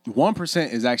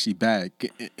 1% is actually bad.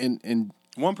 And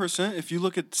 1%, if you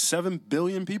look at 7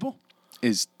 billion people,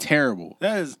 is terrible.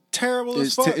 That is terrible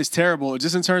as fuck. It's terrible.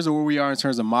 Just in terms of where we are in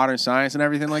terms of modern science and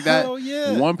everything like that. Hell yeah.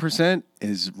 1%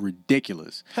 is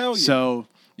ridiculous. Hell yeah. So,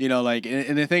 you know, like,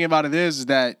 and the thing about it is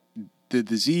that the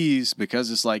disease,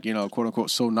 because it's like, you know, quote unquote,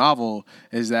 so novel,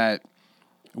 is that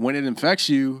when it infects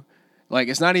you, like,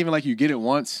 it's not even like you get it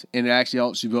once and it actually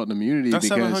helps you build an immunity. That's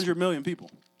because 700 million people.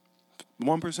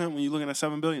 1% when you're looking at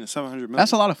 7 billion is 700 million.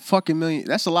 That's a lot of fucking million.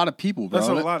 That's a lot of people, bro. That's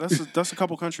a lot. That's a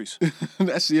couple countries.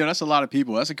 That's a lot of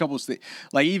people. That's a couple states.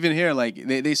 Like, even here, like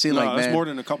they say, like, that's man, more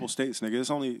than a couple states, nigga.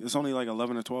 It's only like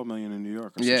 11 or 12 million in New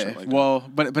York. Or yeah. some shit like Well,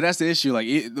 but that's the issue. Like,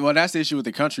 that's the issue with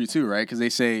the country too, right? Because they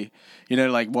say, you know,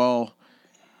 like, well,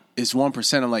 it's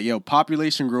 1%. I'm like, yo,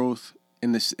 population growth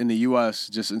in the U.S.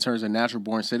 just in terms of natural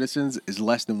born citizens is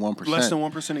less than 1%. Less than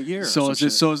 1% a year. So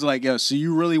it's like, yo, so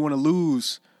you really want to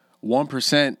lose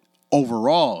 1%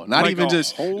 overall, not like even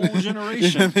just whole generation. You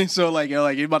know what I mean? So like,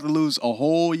 you're about to lose a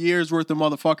whole year's worth of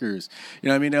motherfuckers. You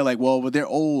know what I mean? They're like, well, but they're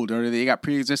old or they got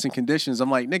pre-existing conditions. I'm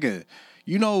like, nigga,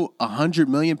 you know, 100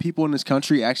 million people in this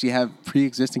country actually have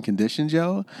pre-existing conditions,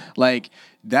 yo. Like,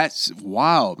 that's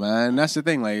wild, man. That's the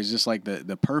thing. Like, it's just like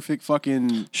the perfect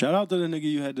fucking. Shout out to the nigga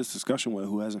you had this discussion with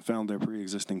who hasn't found their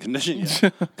pre-existing condition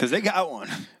yet, because they got one.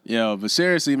 Yo, but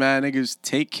seriously, man, niggas,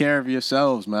 take care of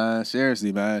yourselves, man.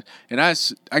 Seriously, man. And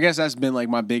I guess that's been like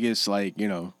my biggest, like, you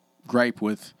know, gripe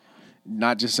with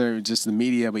not just the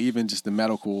media, but even just the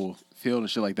medical field and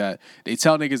shit like that. They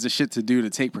tell niggas the shit to do to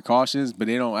take precautions, but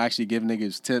they don't actually give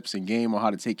niggas tips and game on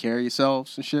how to take care of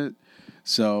yourselves and shit.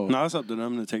 So no, it's up to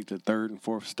them to take the third and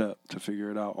fourth step to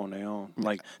figure it out on their own.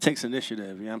 Like, takes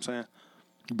initiative, you know what I'm saying?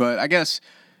 But I guess,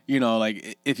 you know,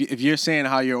 like, if you're saying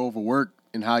how you're overworked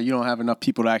and how you don't have enough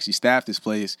people to actually staff this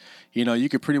place, you know, you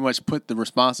could pretty much put the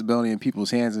responsibility in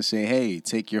people's hands and say, hey,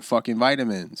 take your fucking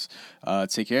vitamins,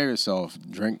 take care of yourself,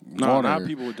 drink water. Not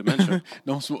people with dementia.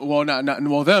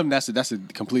 Them, that's a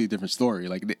completely different story.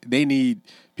 Like, they need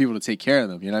people to take care of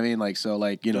them, you know what I mean? Like, so,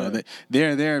 like, you know,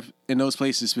 they're there in those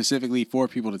places specifically for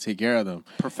people to take care of them.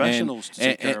 Professionals to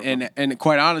take care of them. And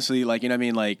quite honestly, like, you know what I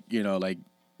mean? Like, you know, like,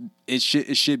 it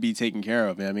should be taken care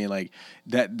of. You know what I mean? Like,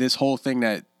 that this whole thing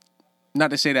that, not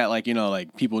to say that, like, you know,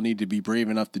 like, people need to be brave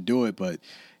enough to do it, but,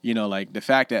 you know, like, the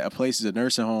fact that a place is a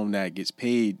nursing home that gets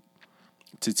paid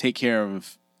to take care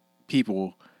of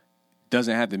people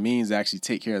doesn't have the means to actually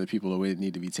take care of the people the way they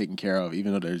need to be taken care of,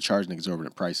 even though they're charging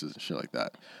exorbitant prices and shit like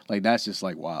that. Like, that's just,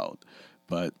 like, wild.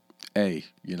 But, hey,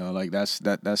 you know, like, that's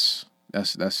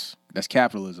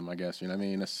capitalism, I guess. You know what I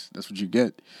mean? That's what you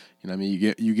get. You know what I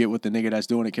mean? You get what the nigga that's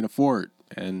doing it can afford.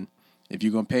 And if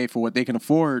you're gonna pay for what they can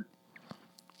afford,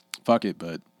 fuck it.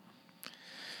 But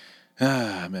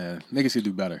Man, niggas could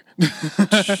do better.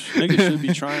 Niggas should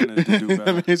be trying to do better.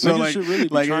 I mean, so Niggas like, should really be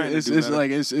like trying it's to do better.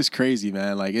 like it's crazy,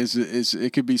 man. Like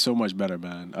it could be so much better,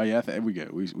 man. Oh yeah, I think we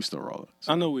good. We still rolling.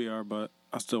 I know we are, but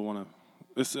I still want to.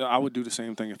 I would do the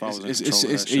same thing if I was in control It's of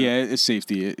that shit. yeah, it's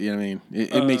safety. You know what I mean?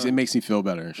 It makes me feel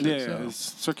better and shit. Yeah, so. it's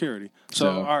security.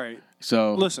 So all right,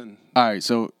 So listen. All right,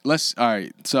 so let's. All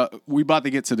right, so we about to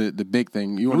get to the big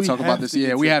thing. You want We to talk about have this? to Yeah,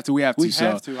 get we to- have to. We have to. We so,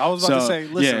 have to. I was about to so, say,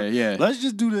 listen, yeah. let's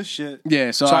just do this shit.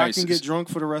 Yeah, so so all I right, can so- get drunk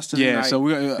for the rest of the Yeah, night so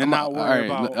we and not worry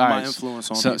about my influence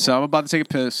on people. So I'm about to take a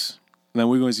piss. Then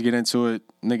we're going to get into it,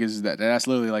 niggas. That's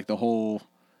literally like the whole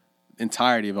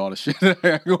entirety of all the shit that I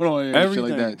got going on and shit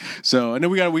like Everything. that. So and then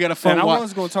we got a fun. And I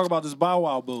was going to talk about this Bow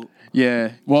Wow boat.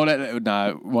 Yeah, well,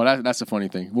 that's a funny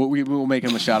thing. We'll make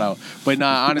him a shout out. But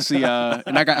nah, honestly,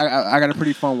 and I got a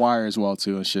pretty fun wire as well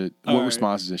too and shit with right.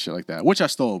 responses and shit like that, which I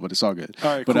stole, but it's all good.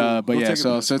 All right, but cool. but Go yeah, take a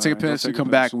so piss, take a man. Go piss take and a come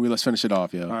piss. back and let's finish it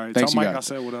off, yo. All right, Thanks, tell you Mike I guys.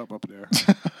 said what up there.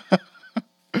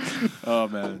 Oh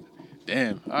man,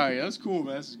 damn. All right, that's cool,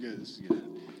 man. This is good.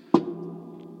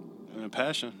 And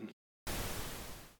passion.